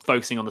just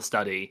focusing on the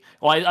study?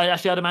 Well,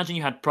 I'd imagine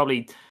you had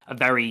probably a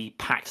very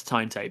packed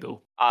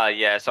timetable.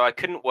 Yeah, so I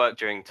couldn't work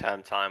during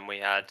term time. We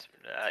had,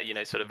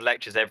 sort of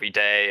lectures every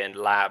day and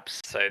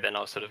labs. So then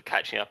I was sort of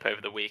catching up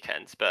over the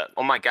weekends. But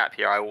on my gap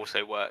year, I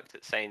also worked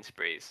at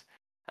Sainsbury's,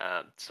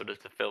 sort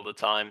of to fill the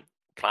time.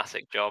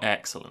 Classic job.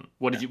 Excellent.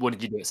 What did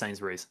you do at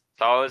Sainsbury's?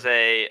 So I was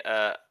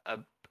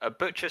a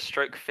butcher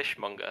stroke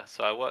fishmonger.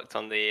 So I worked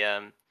on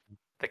the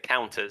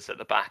counters at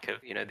the back of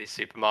these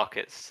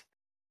supermarkets,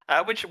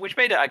 which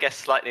made it, I guess,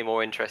 slightly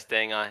more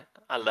interesting. I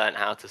learned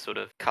how to sort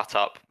of cut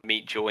up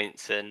meat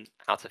joints and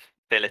how to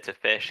fillet a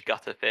fish,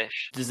 gut a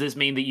fish. Does this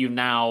mean that you've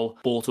now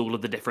bought all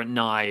of the different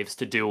knives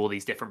to do all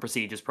these different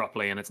procedures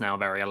properly, and it's now a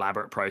very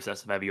elaborate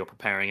process if ever you're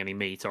preparing any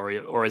meat, or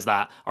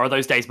are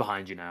those days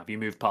behind you now? Have you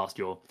moved past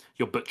your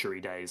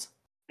butchery days?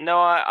 No,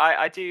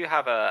 I do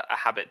have a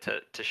habit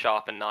to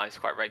sharpen knives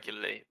quite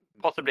regularly.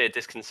 Possibly a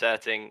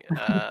disconcerting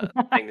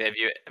thing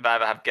if I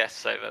ever have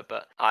guests over,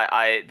 but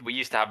we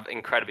used to have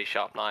incredibly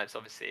sharp knives.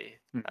 Obviously,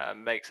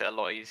 makes it a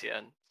lot easier.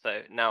 And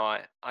so now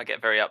I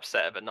get very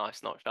upset if a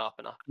knife's not sharp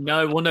enough.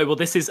 No. Well,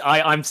 this is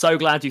I'm so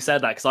glad you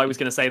said that, because I was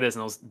going to say this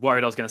and I was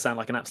worried I was going to sound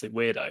like an absolute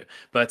weirdo.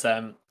 But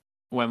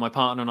when my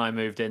partner and I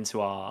moved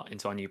into our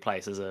new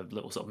place as a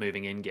little sort of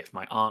moving in gift,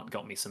 my aunt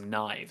got me some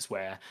knives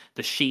where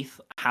the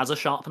sheath has a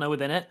sharpener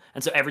within it,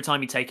 and so every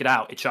time you take it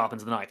out, it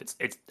sharpens the knife.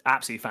 It's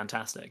absolutely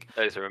fantastic.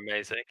 Those are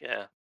amazing.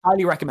 Yeah.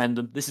 Highly recommend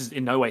them. This is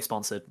in no way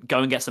sponsored. Go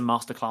and get some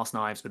masterclass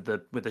knives with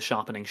the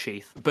sharpening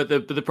sheath. But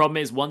the problem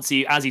is, once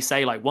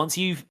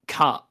you've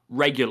cut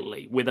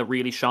regularly with a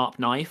really sharp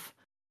knife,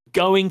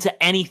 going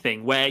to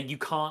anything where you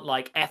can't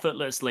like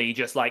effortlessly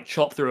just like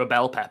chop through a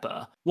bell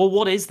pepper. Well,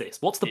 what is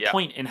this? What's the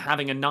point in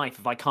having a knife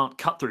if I can't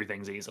cut through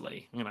things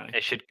easily?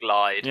 It should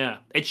glide. Yeah,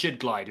 it should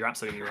glide. You're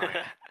absolutely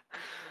right.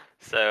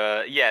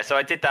 So so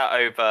I did that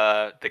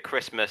over the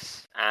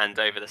Christmas and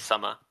over the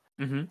summer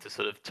to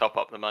sort of top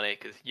up the money,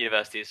 because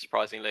university is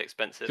surprisingly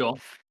expensive. Sure.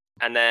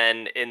 And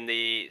then in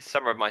the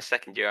summer of my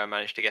second year, I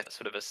managed to get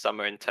sort of a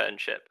summer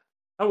internship.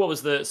 Oh, what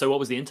was the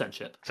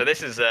internship? So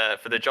this is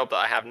for the job that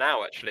I have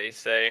now, actually.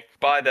 So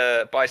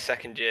by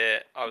second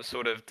year, I was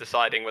sort of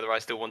deciding whether I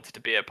still wanted to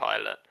be a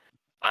pilot,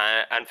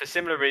 and for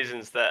similar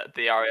reasons that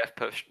the RAF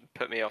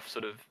put me off.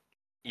 Sort of,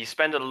 you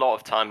spend a lot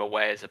of time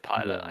away as a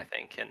pilot, I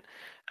think, and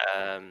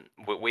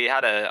we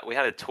had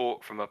a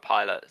talk from a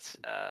pilot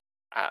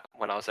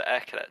when I was at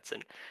Air Cadets,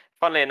 and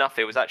funnily enough,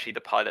 it was actually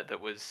the pilot that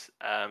was.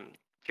 Do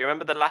you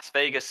remember the Las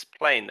Vegas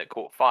plane that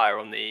caught fire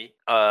on the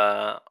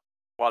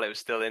while it was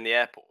still in the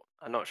airport?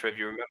 I'm not sure if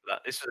you remember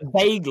that. This was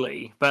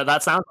Vaguely, but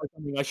that sounds like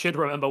something I should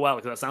remember well,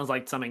 because that sounds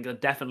like something that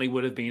definitely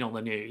would have been on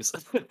the news.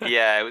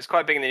 Yeah, it was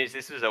quite big in the news.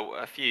 This was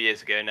a few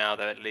years ago now,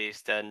 though, at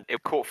least, and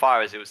it caught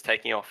fire as it was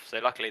taking off. So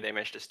luckily, they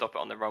managed to stop it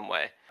on the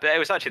runway. But it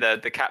was actually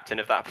the captain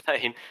of that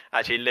plane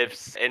actually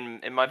lives in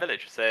my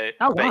village. So,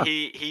 but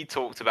he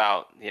talked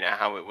about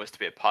how it was to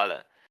be a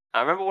pilot.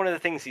 I remember one of the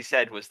things he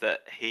said was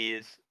that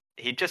he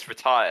just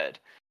retired,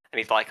 and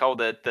he's like, oh,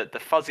 the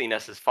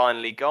fuzziness has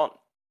finally gone.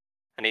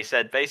 And he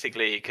said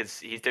basically, because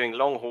he's doing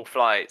long haul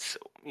flights,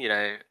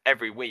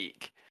 every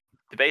week,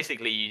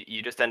 basically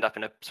you just end up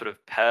in a sort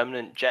of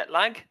permanent jet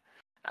lag.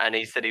 And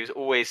he said he was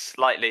always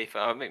slightly,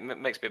 it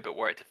makes me a bit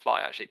worried to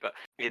fly actually, but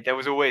there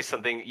was always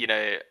something,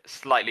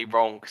 slightly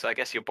wrong, because I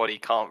guess your body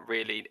can't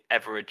really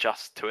ever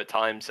adjust to a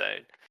time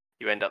zone.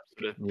 You end up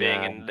sort of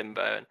being in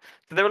limbo. And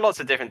so there were lots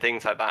of different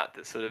things like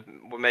that sort of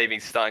were maybe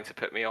starting to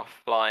put me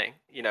off flying.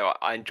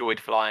 I enjoyed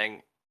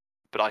flying,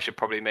 but I should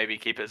probably maybe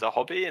keep it as a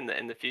hobby in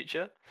the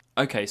future.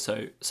 Okay,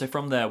 so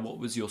from there, what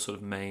was your sort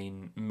of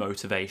main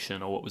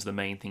motivation, or what was the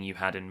main thing you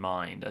had in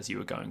mind as you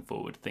were going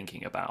forward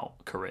thinking about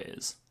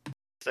careers?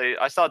 So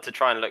I started to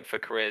try and look for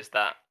careers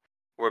that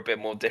were a bit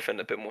more different,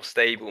 a bit more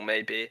stable,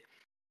 maybe.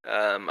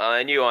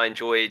 I knew I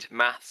enjoyed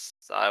maths.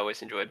 I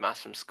always enjoyed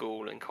maths from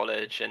school and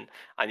college, and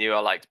I knew I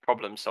liked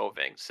problem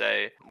solving.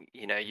 So,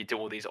 you do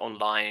all these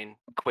online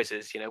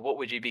quizzes, what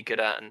would you be good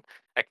at? And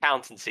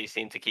accountancy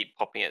seemed to keep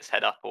popping its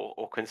head up,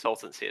 or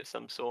consultancy of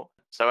some sort.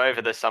 So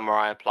over the summer,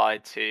 I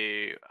applied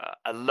to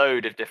a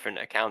load of different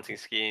accounting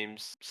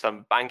schemes,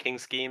 some banking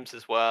schemes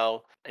as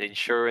well, an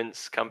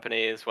insurance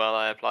company as well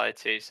I applied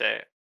to. So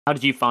How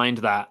did you find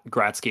that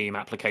grad scheme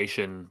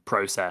application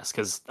process?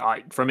 Because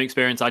from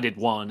experience, I did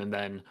one and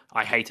then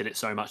I hated it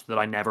so much that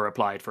I never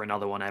applied for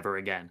another one ever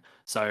again.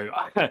 So,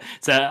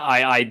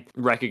 I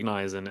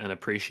recognize and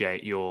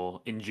appreciate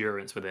your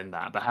endurance within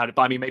that. But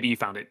I mean, maybe you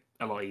found it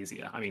a lot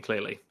easier. I mean,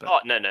 clearly. But oh,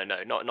 no,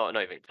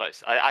 not even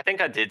close. I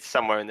think I did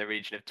somewhere in the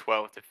region of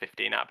 12 to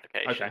 15 okay.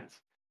 applications.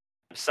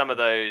 Some of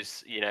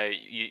those,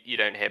 you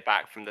don't hear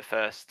back from the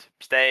first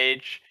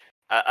stage.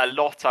 A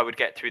lot I would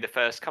get through the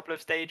first couple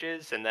of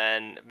stages and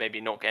then maybe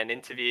not get an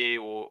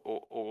interview,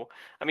 or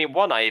I mean,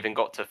 one I even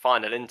got to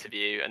final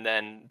interview and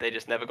then they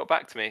just never got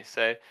back to me.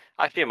 So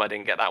I assume I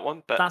didn't get that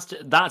one. But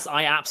That's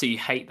I absolutely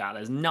hate that.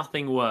 There's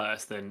nothing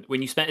worse than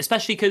when you spend,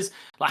 especially because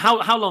like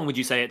how long would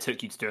you say it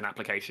took you to do an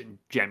application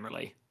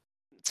generally?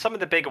 some of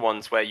the bigger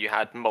ones where you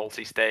had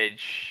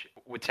multi-stage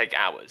would take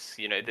hours.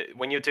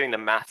 When you're doing the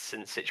maths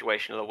and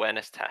situational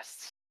awareness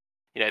tests,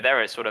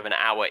 they're sort of an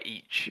hour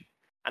each,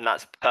 and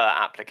that's per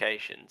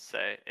application. So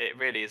it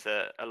really is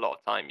a lot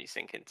of time you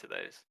sink into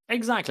those.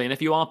 Exactly, and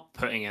if you are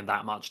putting in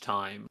that much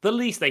time, the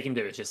least they can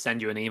do is just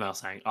send you an email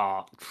saying,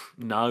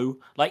 no."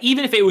 Like,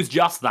 even if it was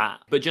just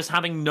that, but just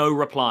having no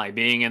reply,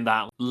 being in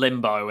that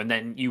limbo, and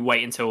then you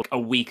wait until a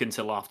week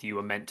until after you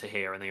were meant to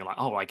hear, and then you're like,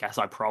 "Oh, I guess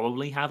I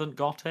probably haven't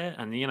got it,"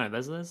 and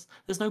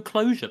there's no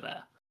closure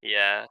there.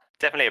 Yeah,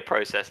 definitely a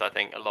process I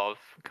think a lot of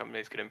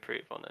companies could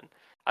improve on. And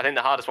I think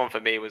the hardest one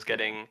for me was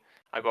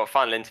I got a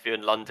final interview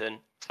in London.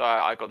 So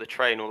I got the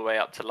train all the way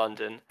up to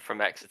London from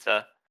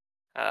Exeter.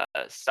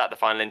 Sat the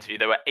final interview.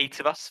 There were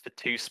 8 of us for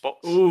 2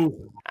 spots,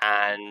 Ooh.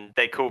 and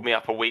they called me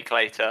up a week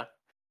later,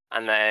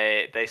 and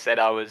they said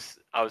I was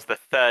the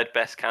 3rd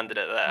best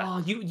candidate there.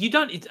 Oh, you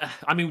don't.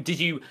 I mean, did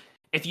you?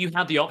 If you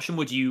had the option,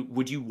 would you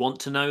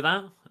want to know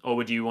that, or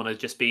would you want to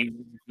just be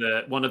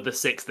the one of the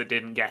 6 that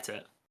didn't get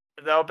it?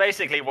 No,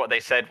 basically what they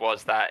said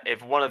was that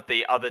if one of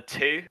the other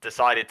 2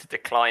 decided to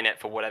decline it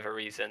for whatever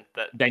reason,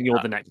 that Then you're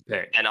the next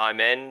pick. and I'm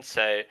in.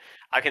 So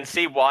I can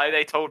see why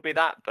they told me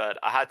that, but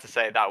I had to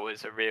say that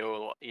was a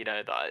real,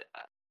 that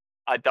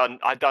I'd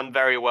done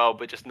very well,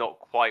 but just not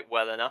quite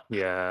well enough.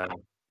 Yeah.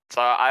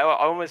 So I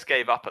almost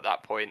gave up at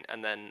that point,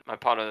 and then my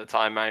partner at the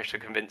time managed to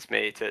convince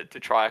me to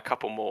try a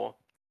couple more.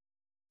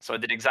 So I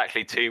did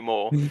exactly 2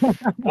 more,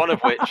 one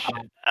of which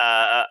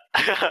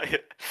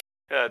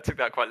took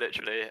that quite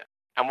literally,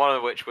 and one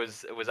of which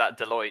was at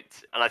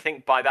Deloitte. And I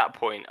think by that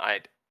point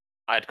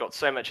I'd got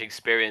so much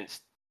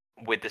experience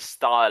with the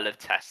style of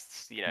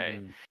tests,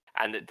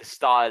 and the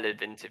style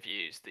of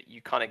interviews that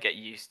you kind of get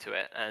used to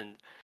it. And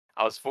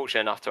I was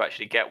fortunate enough to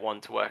actually get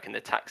one to work in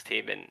the tax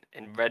team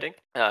in Reading,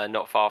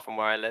 not far from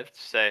where I lived.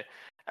 So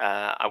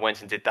I went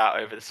and did that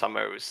over the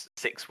summer. It was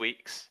 6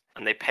 weeks,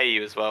 and they pay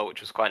you as well,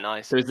 which was quite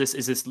nice. So is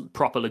this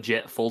proper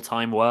legit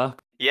full-time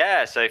work?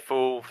 Yeah, so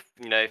full,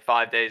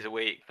 5 days a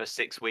week for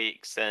 6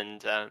 weeks,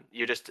 and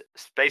you just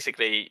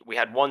basically we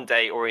had 1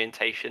 day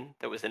orientation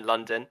that was in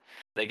London.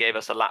 They gave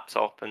us a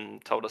laptop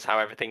and told us how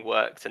everything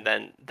worked, and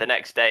then the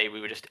next day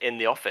we were just in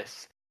the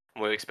office,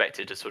 and we were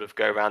expected to sort of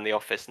go around the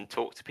office and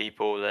talk to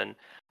people and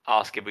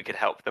ask if we could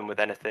help them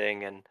with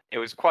anything. And it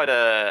was quite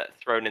a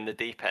thrown in the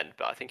deep end,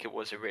 but I think it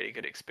was a really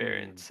good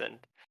experience. And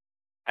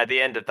at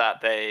the end of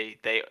that, they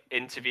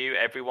interview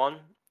everyone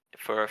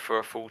for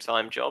a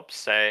full-time job.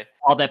 So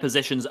Are there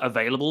positions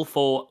available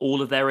for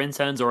all of their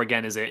interns, or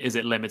again, is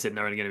it limited and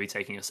they're only going to be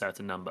taking a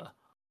certain number?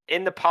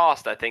 in the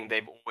past, I think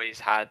they've always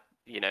had,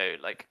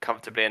 like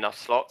comfortably enough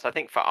slots. I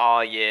think for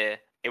our year,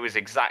 it was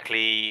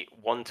exactly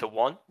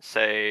 1-to-1.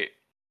 So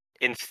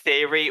in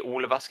theory,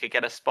 all of us could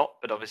get a spot,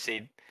 but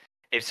obviously,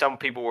 if some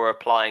people were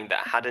applying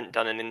that hadn't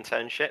done an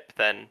internship,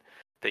 then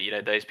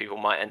those people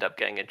might end up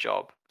getting a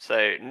job.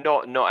 So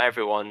not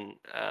everyone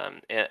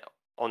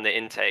on the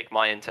intake,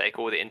 my intake,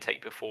 or the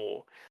intake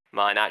before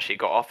mine actually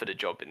got offered a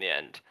job in the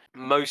end.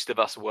 Most of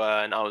us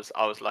were, and I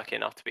was lucky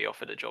enough to be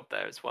offered a job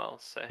there as well.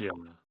 So Yeah.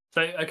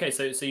 So okay,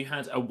 so you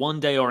had a 1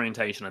 day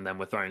orientation and then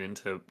were thrown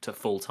into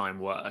full-time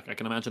work. I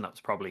can imagine that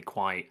was probably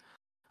quite.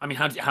 I mean,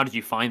 how did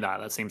you find that?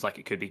 That seems like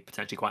it could be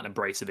potentially quite an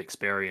abrasive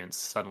experience.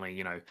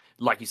 Suddenly,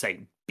 like you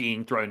say,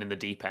 being thrown in the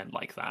deep end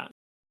like that.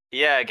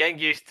 yeah, getting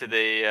used to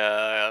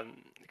the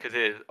because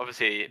it is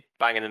obviously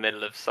bang in the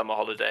middle of summer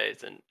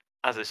holidays, and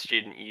as a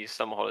student, you use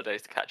summer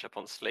holidays to catch up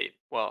on sleep.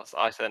 Well,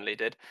 I certainly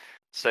did.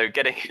 So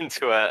getting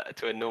into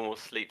a normal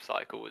sleep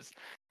cycle was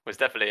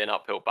definitely an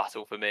uphill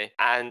battle for me.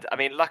 And I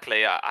mean,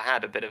 luckily, I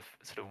had a bit of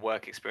sort of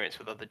work experience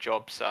with other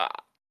jobs. So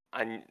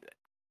I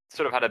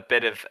sort of had a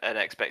bit of an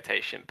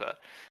expectation, but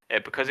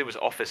because it was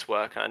office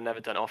work and I'd never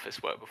done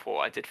office work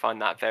before, I did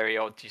find that very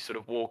odd. You sort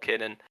of walk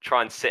in and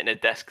try and sit in a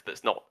desk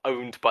that's not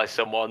owned by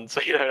someone,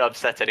 so you don't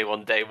upset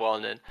anyone day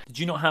one. And Did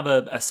you not have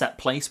a set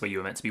place where you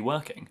were meant to be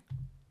working?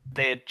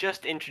 they had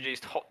just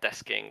introduced hot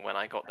desking when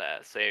I got there,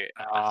 so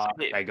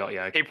They got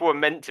you. people were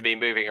meant to be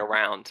moving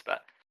around,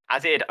 but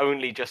as it had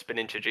only just been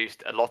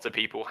introduced, a lot of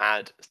people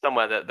had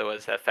somewhere that there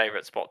was their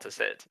favorite spot to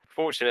sit.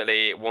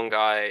 Fortunately, one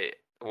guy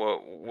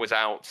was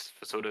out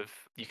for sort of,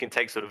 you can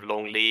take sort of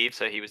long leave,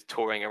 so he was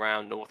touring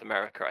around North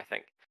America, I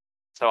think.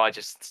 So I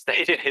just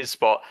stayed in his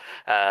spot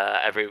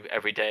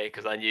every day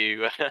because I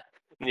knew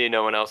knew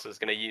no one else was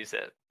going to use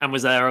it. And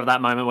was there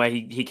that moment where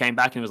he came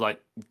back and was like,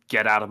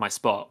 "Get out of my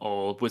spot,"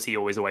 or was he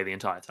always away the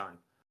entire time?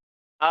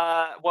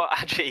 Well,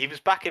 actually, he was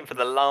back in for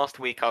the last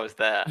week I was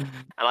there, and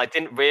I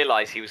didn't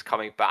realize he was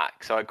coming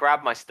back. So I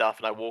grabbed my stuff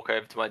and I walk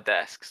over to my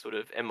desk, sort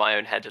of in my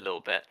own head a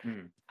little bit,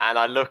 and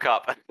I look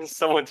up and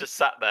someone just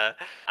sat there.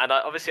 And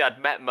obviously,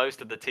 I'd met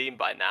most of the team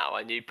by now.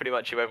 I knew pretty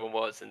much who everyone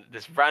was, and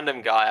this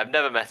random guy, I've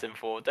never met him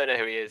before, don't know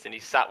who he is, and he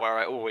sat where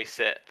I always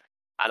sit.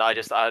 And I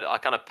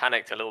kind of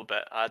panicked a little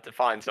bit. I had to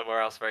find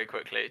somewhere else very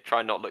quickly,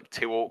 try not look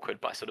too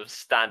awkward by sort of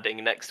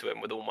standing next to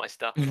him with all my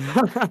stuff.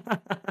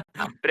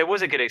 But it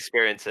was a good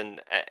experience, and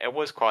it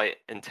was quite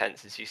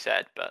intense, as you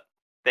said. But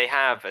they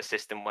have a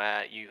system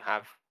where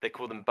they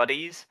call them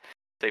buddies,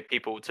 so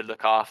people to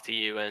look after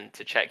you and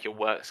to check your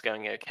work's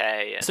going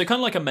okay. And So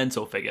kind of like a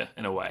mentor figure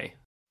in a way.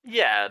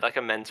 yeah, like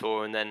a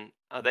mentor, and then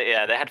they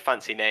had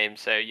fancy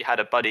names. So you had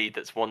a buddy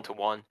that's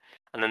 1-to-1,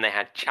 and then they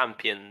had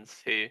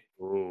champions who,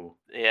 Ooh.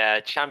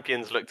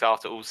 champions looked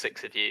after all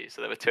 6 of you.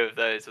 So there were 2 of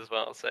those as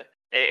well. So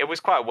it was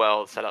quite a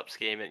well set up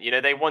scheme,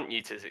 and they want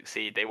you to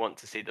succeed. They want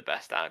to see the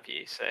best out of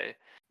you. So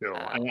Sure.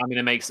 I mean,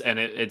 it makes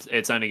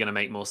it's only going to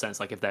make more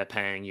sense. Like if they're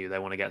paying you, they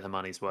want to get the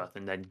money's worth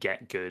and then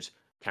get good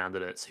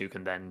candidates who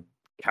can then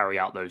carry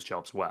out those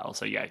jobs well.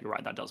 So yeah, you're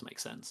right. That does make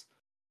sense.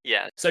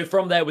 yeah, So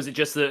from there, was it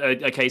just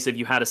a case of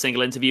you had a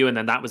single interview and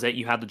then that was it?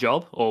 You had the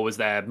job, or was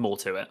there more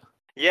to it?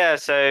 yeah.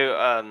 So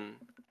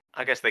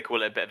I guess they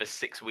call it a bit of a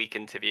 6-week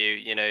interview.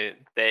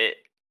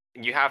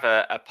 You have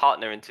a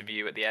partner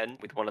interview at the end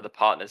with one of the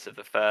partners of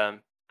the firm,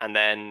 and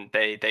then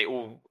they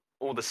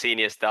all the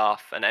senior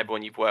staff and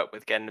everyone you've worked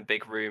with get in a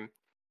big room,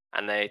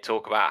 and they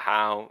talk about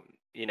how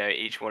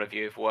each one of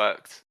you have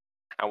worked,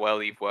 how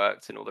well you've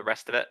worked, and all the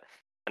rest of it.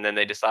 And then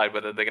they decide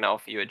whether they're going to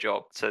offer you a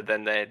job. So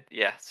then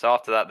so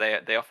after that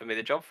they offered me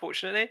the job,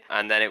 fortunately,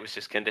 and then it was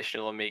just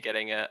conditional on me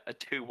getting a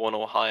 2-1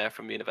 or higher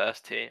from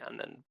university, and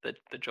then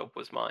the job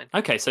was mine.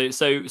 Okay, so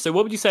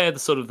what would you say are the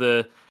sort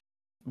of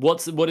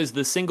what is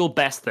the single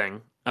best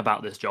thing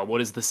about this job?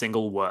 What is the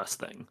single worst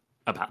thing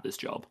about this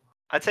job?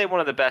 I'd say one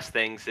of the best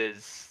things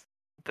is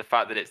the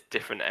fact that it's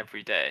different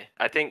every day.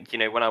 I think,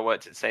 when I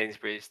worked at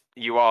Sainsbury's,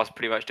 you are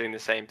pretty much doing the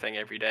same thing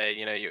every day.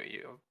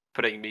 You're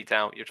putting meat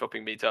out, you're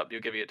chopping meat up,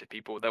 you're giving it to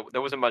people.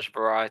 There wasn't much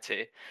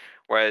variety.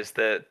 Whereas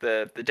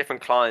the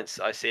different clients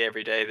I see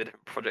every day, the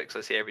different projects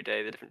I see every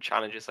day, the different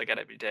challenges I get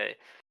every day,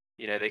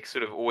 they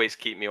sort of always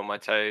keep me on my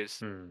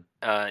toes.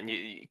 And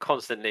you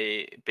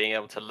constantly being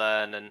able to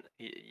learn. And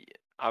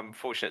I'm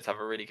fortunate to have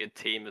a really good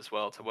team as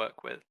well to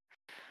work with.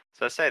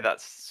 So I'd say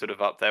that's sort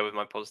of up there with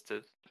my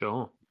positives.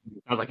 Sure.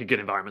 Sounds like a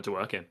good environment to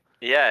work in.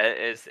 Yeah,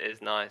 it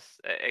is nice.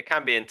 It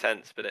can be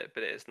intense, but it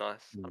is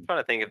nice. I'm trying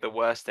to think of the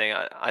worst thing.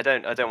 I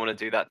don't want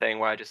to do that thing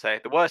where I just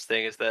say the worst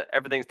thing is that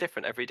everything's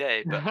different every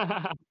day.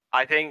 But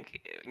I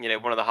think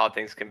one of the hard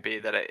things can be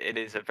that it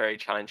is a very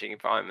challenging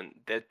environment.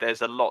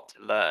 There's a lot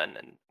to learn,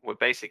 and we're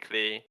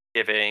basically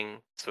giving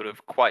sort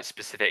of quite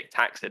specific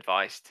tax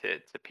advice to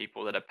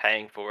people that are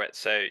paying for it.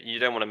 So you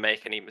don't want to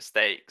make any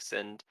mistakes,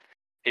 and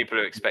people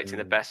are expecting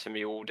the best from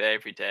you all day,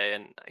 every day.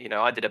 And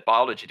I did a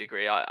biology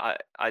degree. I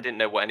didn't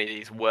know what any of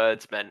these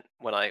words meant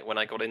when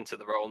I got into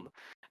the role.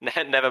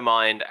 Never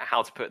mind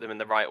how to put them in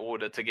the right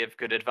order to give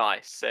good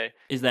advice. So,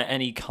 is there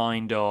any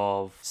kind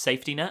of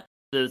safety net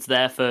that's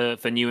there for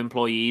new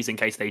employees in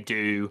case they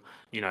do,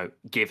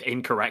 give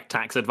incorrect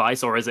tax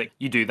advice, or is it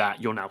you do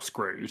that, you're now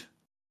screwed?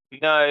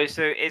 No,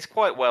 so it's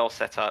quite well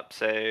set up.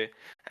 So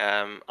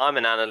I'm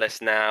an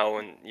analyst now,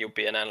 and you'll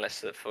be an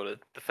analyst for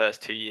the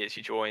first 2 years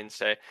you join.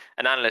 So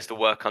an analyst will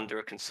work under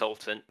a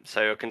consultant.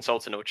 So a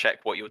consultant will check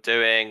what you're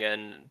doing,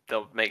 and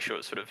they'll make sure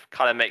it sort of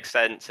kind of makes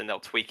sense, and they'll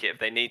tweak it if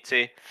they need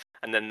to.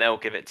 And then they'll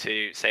give it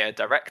to, say, a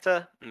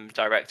director, and the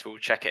director will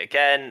check it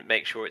again,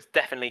 make sure it's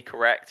definitely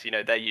correct.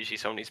 They're usually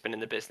someone who's been in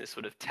the business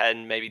sort of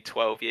 10, maybe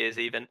 12 years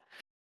even.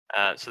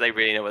 So they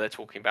really know what they're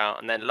talking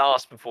about. And then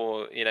just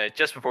before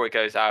it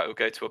goes out, it'll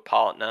go to a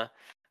partner,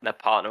 and the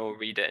partner will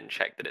read it and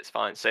check that it's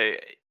fine. So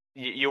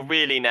you're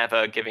really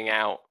never giving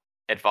out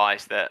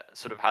advice that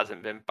sort of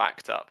hasn't been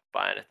backed up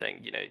by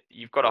anything.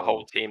 You've got a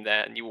whole team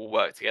there, and you all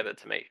work together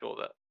to make sure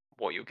that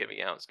what you're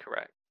giving out is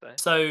correct.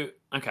 So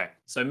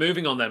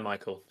moving on then,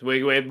 Michael,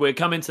 we're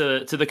coming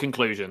to the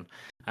conclusion.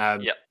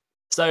 Yep.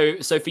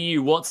 So for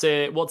you, what's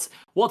in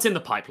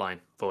the pipeline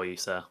for you,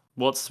 sir?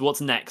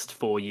 What's next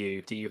for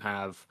you? Do you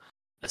have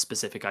a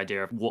specific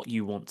idea of what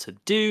you want to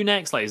do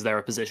next? Like, is there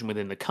a position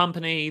within the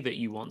company that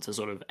you want to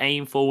sort of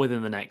aim for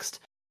within the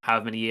next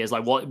however many years?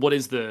 Like, what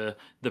is the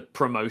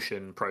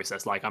promotion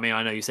process like? I mean,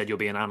 I know you said you'll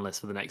be an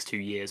analyst for the next 2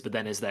 years, but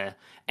then is there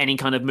any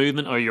kind of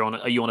movement, or are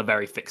you on a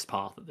very fixed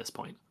path at this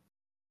point?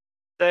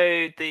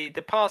 So the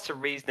paths are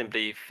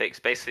reasonably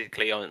fixed,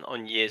 basically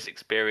on years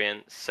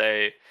experience.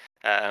 So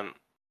I'm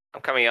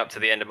coming up to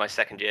the end of my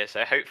second year,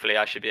 so hopefully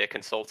I should be a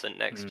consultant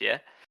next year,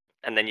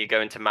 and then you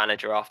go into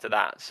manager after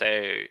that.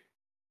 So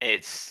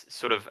it's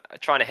sort of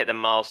trying to hit the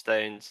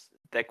milestones.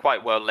 They're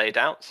quite well laid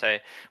out, so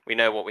we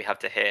know what we have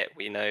to hit.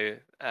 We know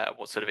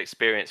what sort of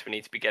experience we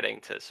need to be getting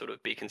to sort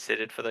of be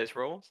considered for those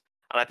roles.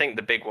 And I think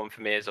the big one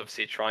for me is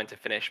obviously trying to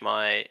finish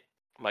my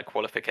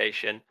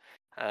qualification,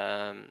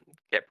 um,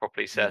 get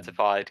properly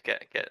certified,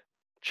 get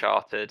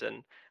chartered,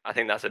 and I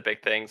think that's a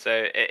big thing.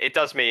 So it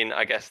does mean,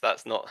 I guess,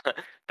 that's not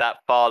that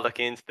far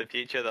looking into the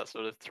future. That's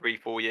sort of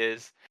 3-4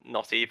 years,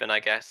 not even, I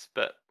guess,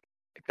 but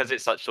because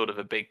it's such sort of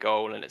a big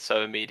goal and it's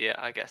so immediate,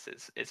 I guess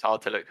it's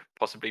hard to look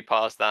possibly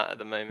past that at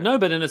the moment. No,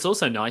 but then it's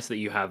also nice that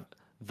you have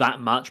that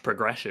much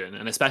progression,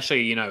 and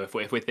especially if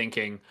we're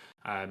thinking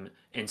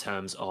in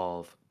terms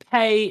of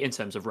pay, in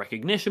terms of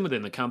recognition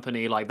within the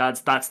company, like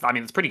that's I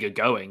mean it's pretty good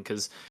going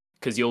because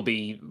you'll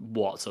be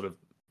what sort of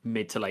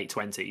mid to late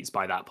 20s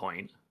by that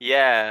point.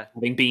 Yeah.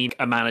 Having been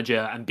a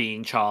manager and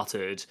being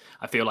chartered,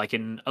 I feel like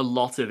in a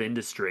lot of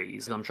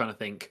industries, I'm trying to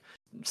think.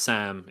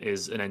 Sam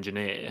is an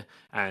engineer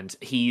and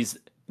he's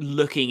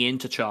looking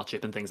into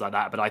chartership and things like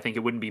that, but I think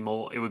it would be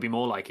more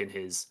like in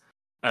his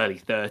early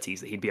 30s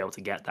that he'd be able to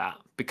get that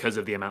because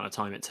of the amount of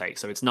time it takes.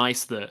 So it's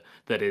nice that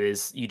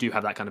you do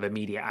have that kind of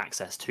immediate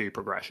access to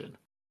progression.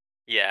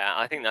 Yeah,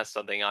 I think that's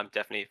something I've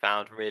definitely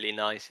found really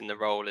nice in the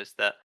role is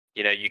that,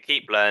 you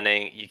keep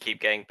learning, you keep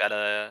getting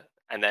better,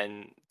 and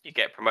then you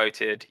get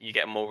promoted, you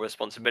get more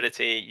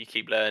responsibility, you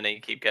keep learning,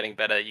 you keep getting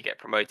better, you get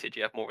promoted,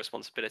 you have more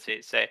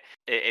responsibility. So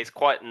it's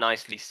quite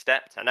nicely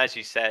stepped. And as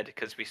you said,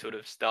 because we sort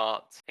of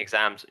start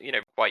exams,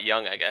 quite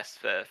young, I guess,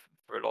 for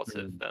a lot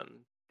of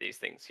these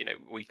things,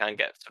 we can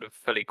get sort of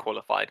fully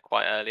qualified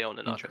quite early on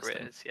in our Interesting.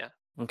 careers. Yeah.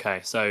 Okay,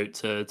 so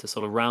to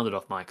sort of round it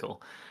off,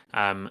 Michael,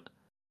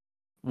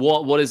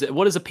 what is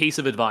a piece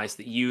of advice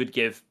that you would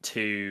give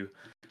to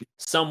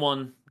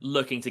someone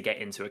looking to get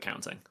into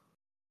accounting?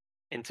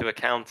 Into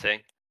accounting.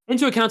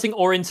 Into accounting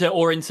or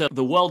into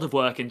the world of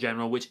work in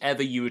general,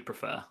 whichever you would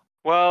prefer.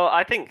 Well,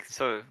 I think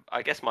so.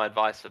 I guess my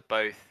advice for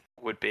both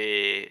would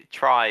be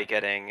try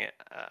getting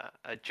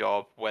a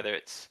job, whether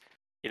it's,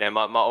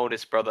 my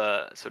oldest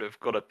brother sort of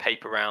got a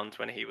paper round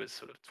when he was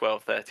sort of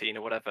 12, 13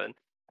 or whatever. And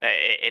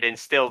it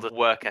instilled a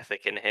work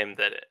ethic in him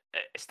that it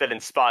still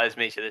inspires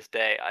me to this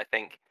day. I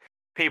think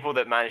people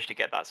that manage to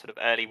get that sort of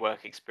early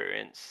work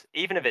experience,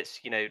 even if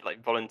it's,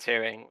 like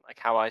volunteering, like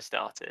how I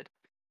started,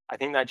 I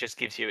think that just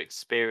gives you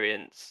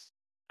experience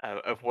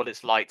of what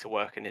it's like to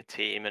work in a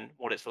team and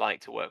what it's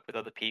like to work with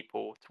other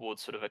people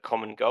towards sort of a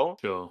common goal.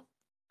 Sure.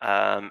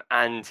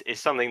 And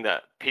it's something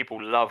that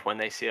people love when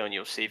they see on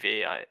your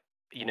CV.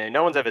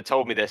 No one's ever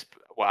told me this.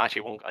 Well,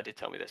 actually, one guy did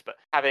tell me this, but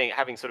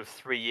having sort of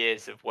 3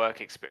 years of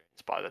work experience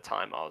by the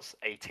time I was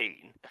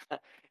 18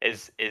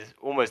 is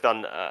almost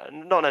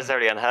not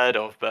necessarily unheard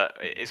of, but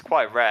it's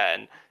quite rare.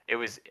 And it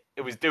was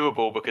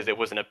doable because it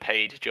wasn't a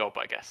paid job,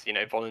 I guess.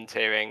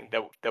 Volunteering.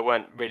 There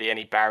weren't really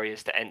any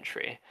barriers to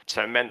entry,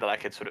 so it meant that I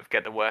could sort of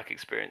get the work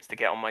experience to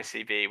get on my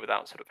CV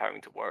without sort of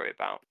having to worry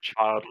about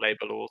child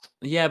labour laws.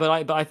 Yeah,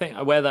 but I think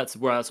where that's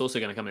also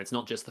going to come in. It's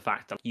not just the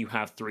fact that you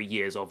have 3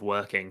 years of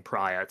working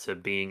prior to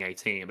being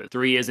 18, but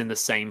 3 years in the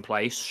same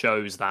place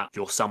shows that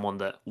you're someone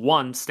that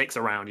one sticks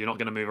around. You're not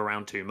going to move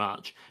around too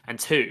much, and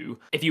two,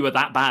 if you were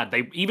that bad,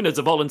 they even as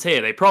a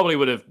volunteer, they probably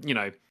would have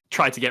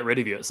tried to get rid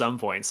of you at some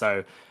point.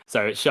 So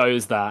it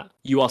shows that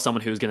you are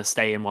someone who's going to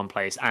stay in one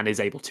place and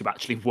is able to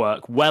actually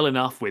work well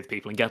enough with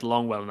people and get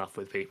along well enough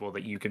with people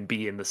that you can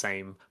be in the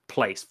same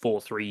place for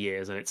 3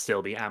 years and it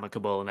still be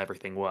amicable and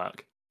everything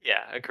work.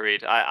 Yeah,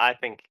 agreed. I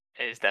think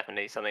it's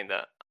definitely something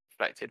that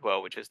reflected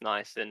well, which is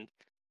nice. And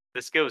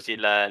the skills you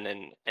learn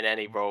in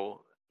any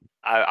role,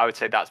 I would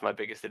say that's my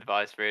biggest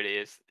advice really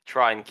is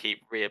try and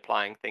keep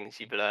reapplying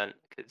things you've learned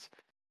because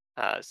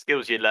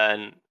skills you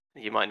learn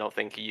you might not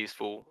think are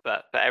useful,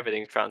 but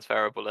everything's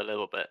transferable a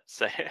little bit.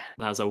 So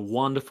That's a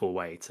wonderful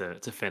way to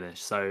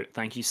finish. So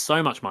thank you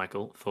so much,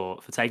 Michael, for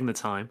taking the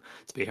time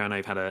to be here. I know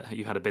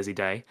you've had a busy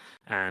day,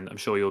 and I'm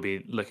sure you'll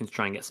be looking to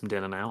try and get some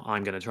dinner now.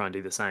 I'm going to try and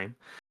do the same.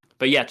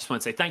 But yeah, just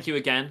want to say thank you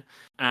again,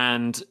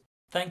 and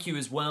thank you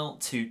as well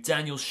to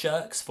Daniel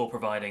Shirks for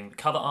providing the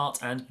cover art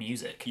and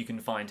music. You can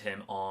find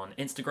him on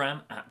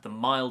Instagram at The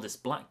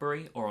Mildest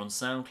Blackberry or on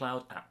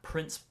SoundCloud at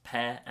Prince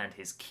Pear and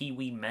His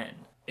Kiwi Men.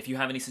 If you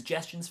have any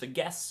suggestions for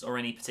guests or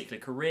any particular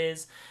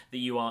careers that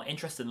you are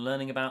interested in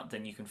learning about,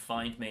 then you can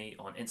find me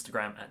on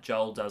Instagram at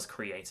Joel Does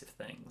Creative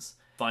Things.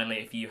 Finally,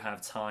 if you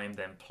have time,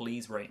 then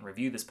please rate and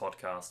review this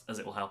podcast as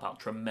it will help out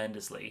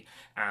tremendously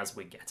as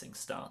we're getting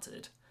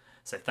started.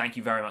 So thank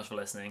you very much for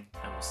listening,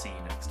 and we'll see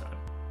you next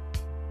time.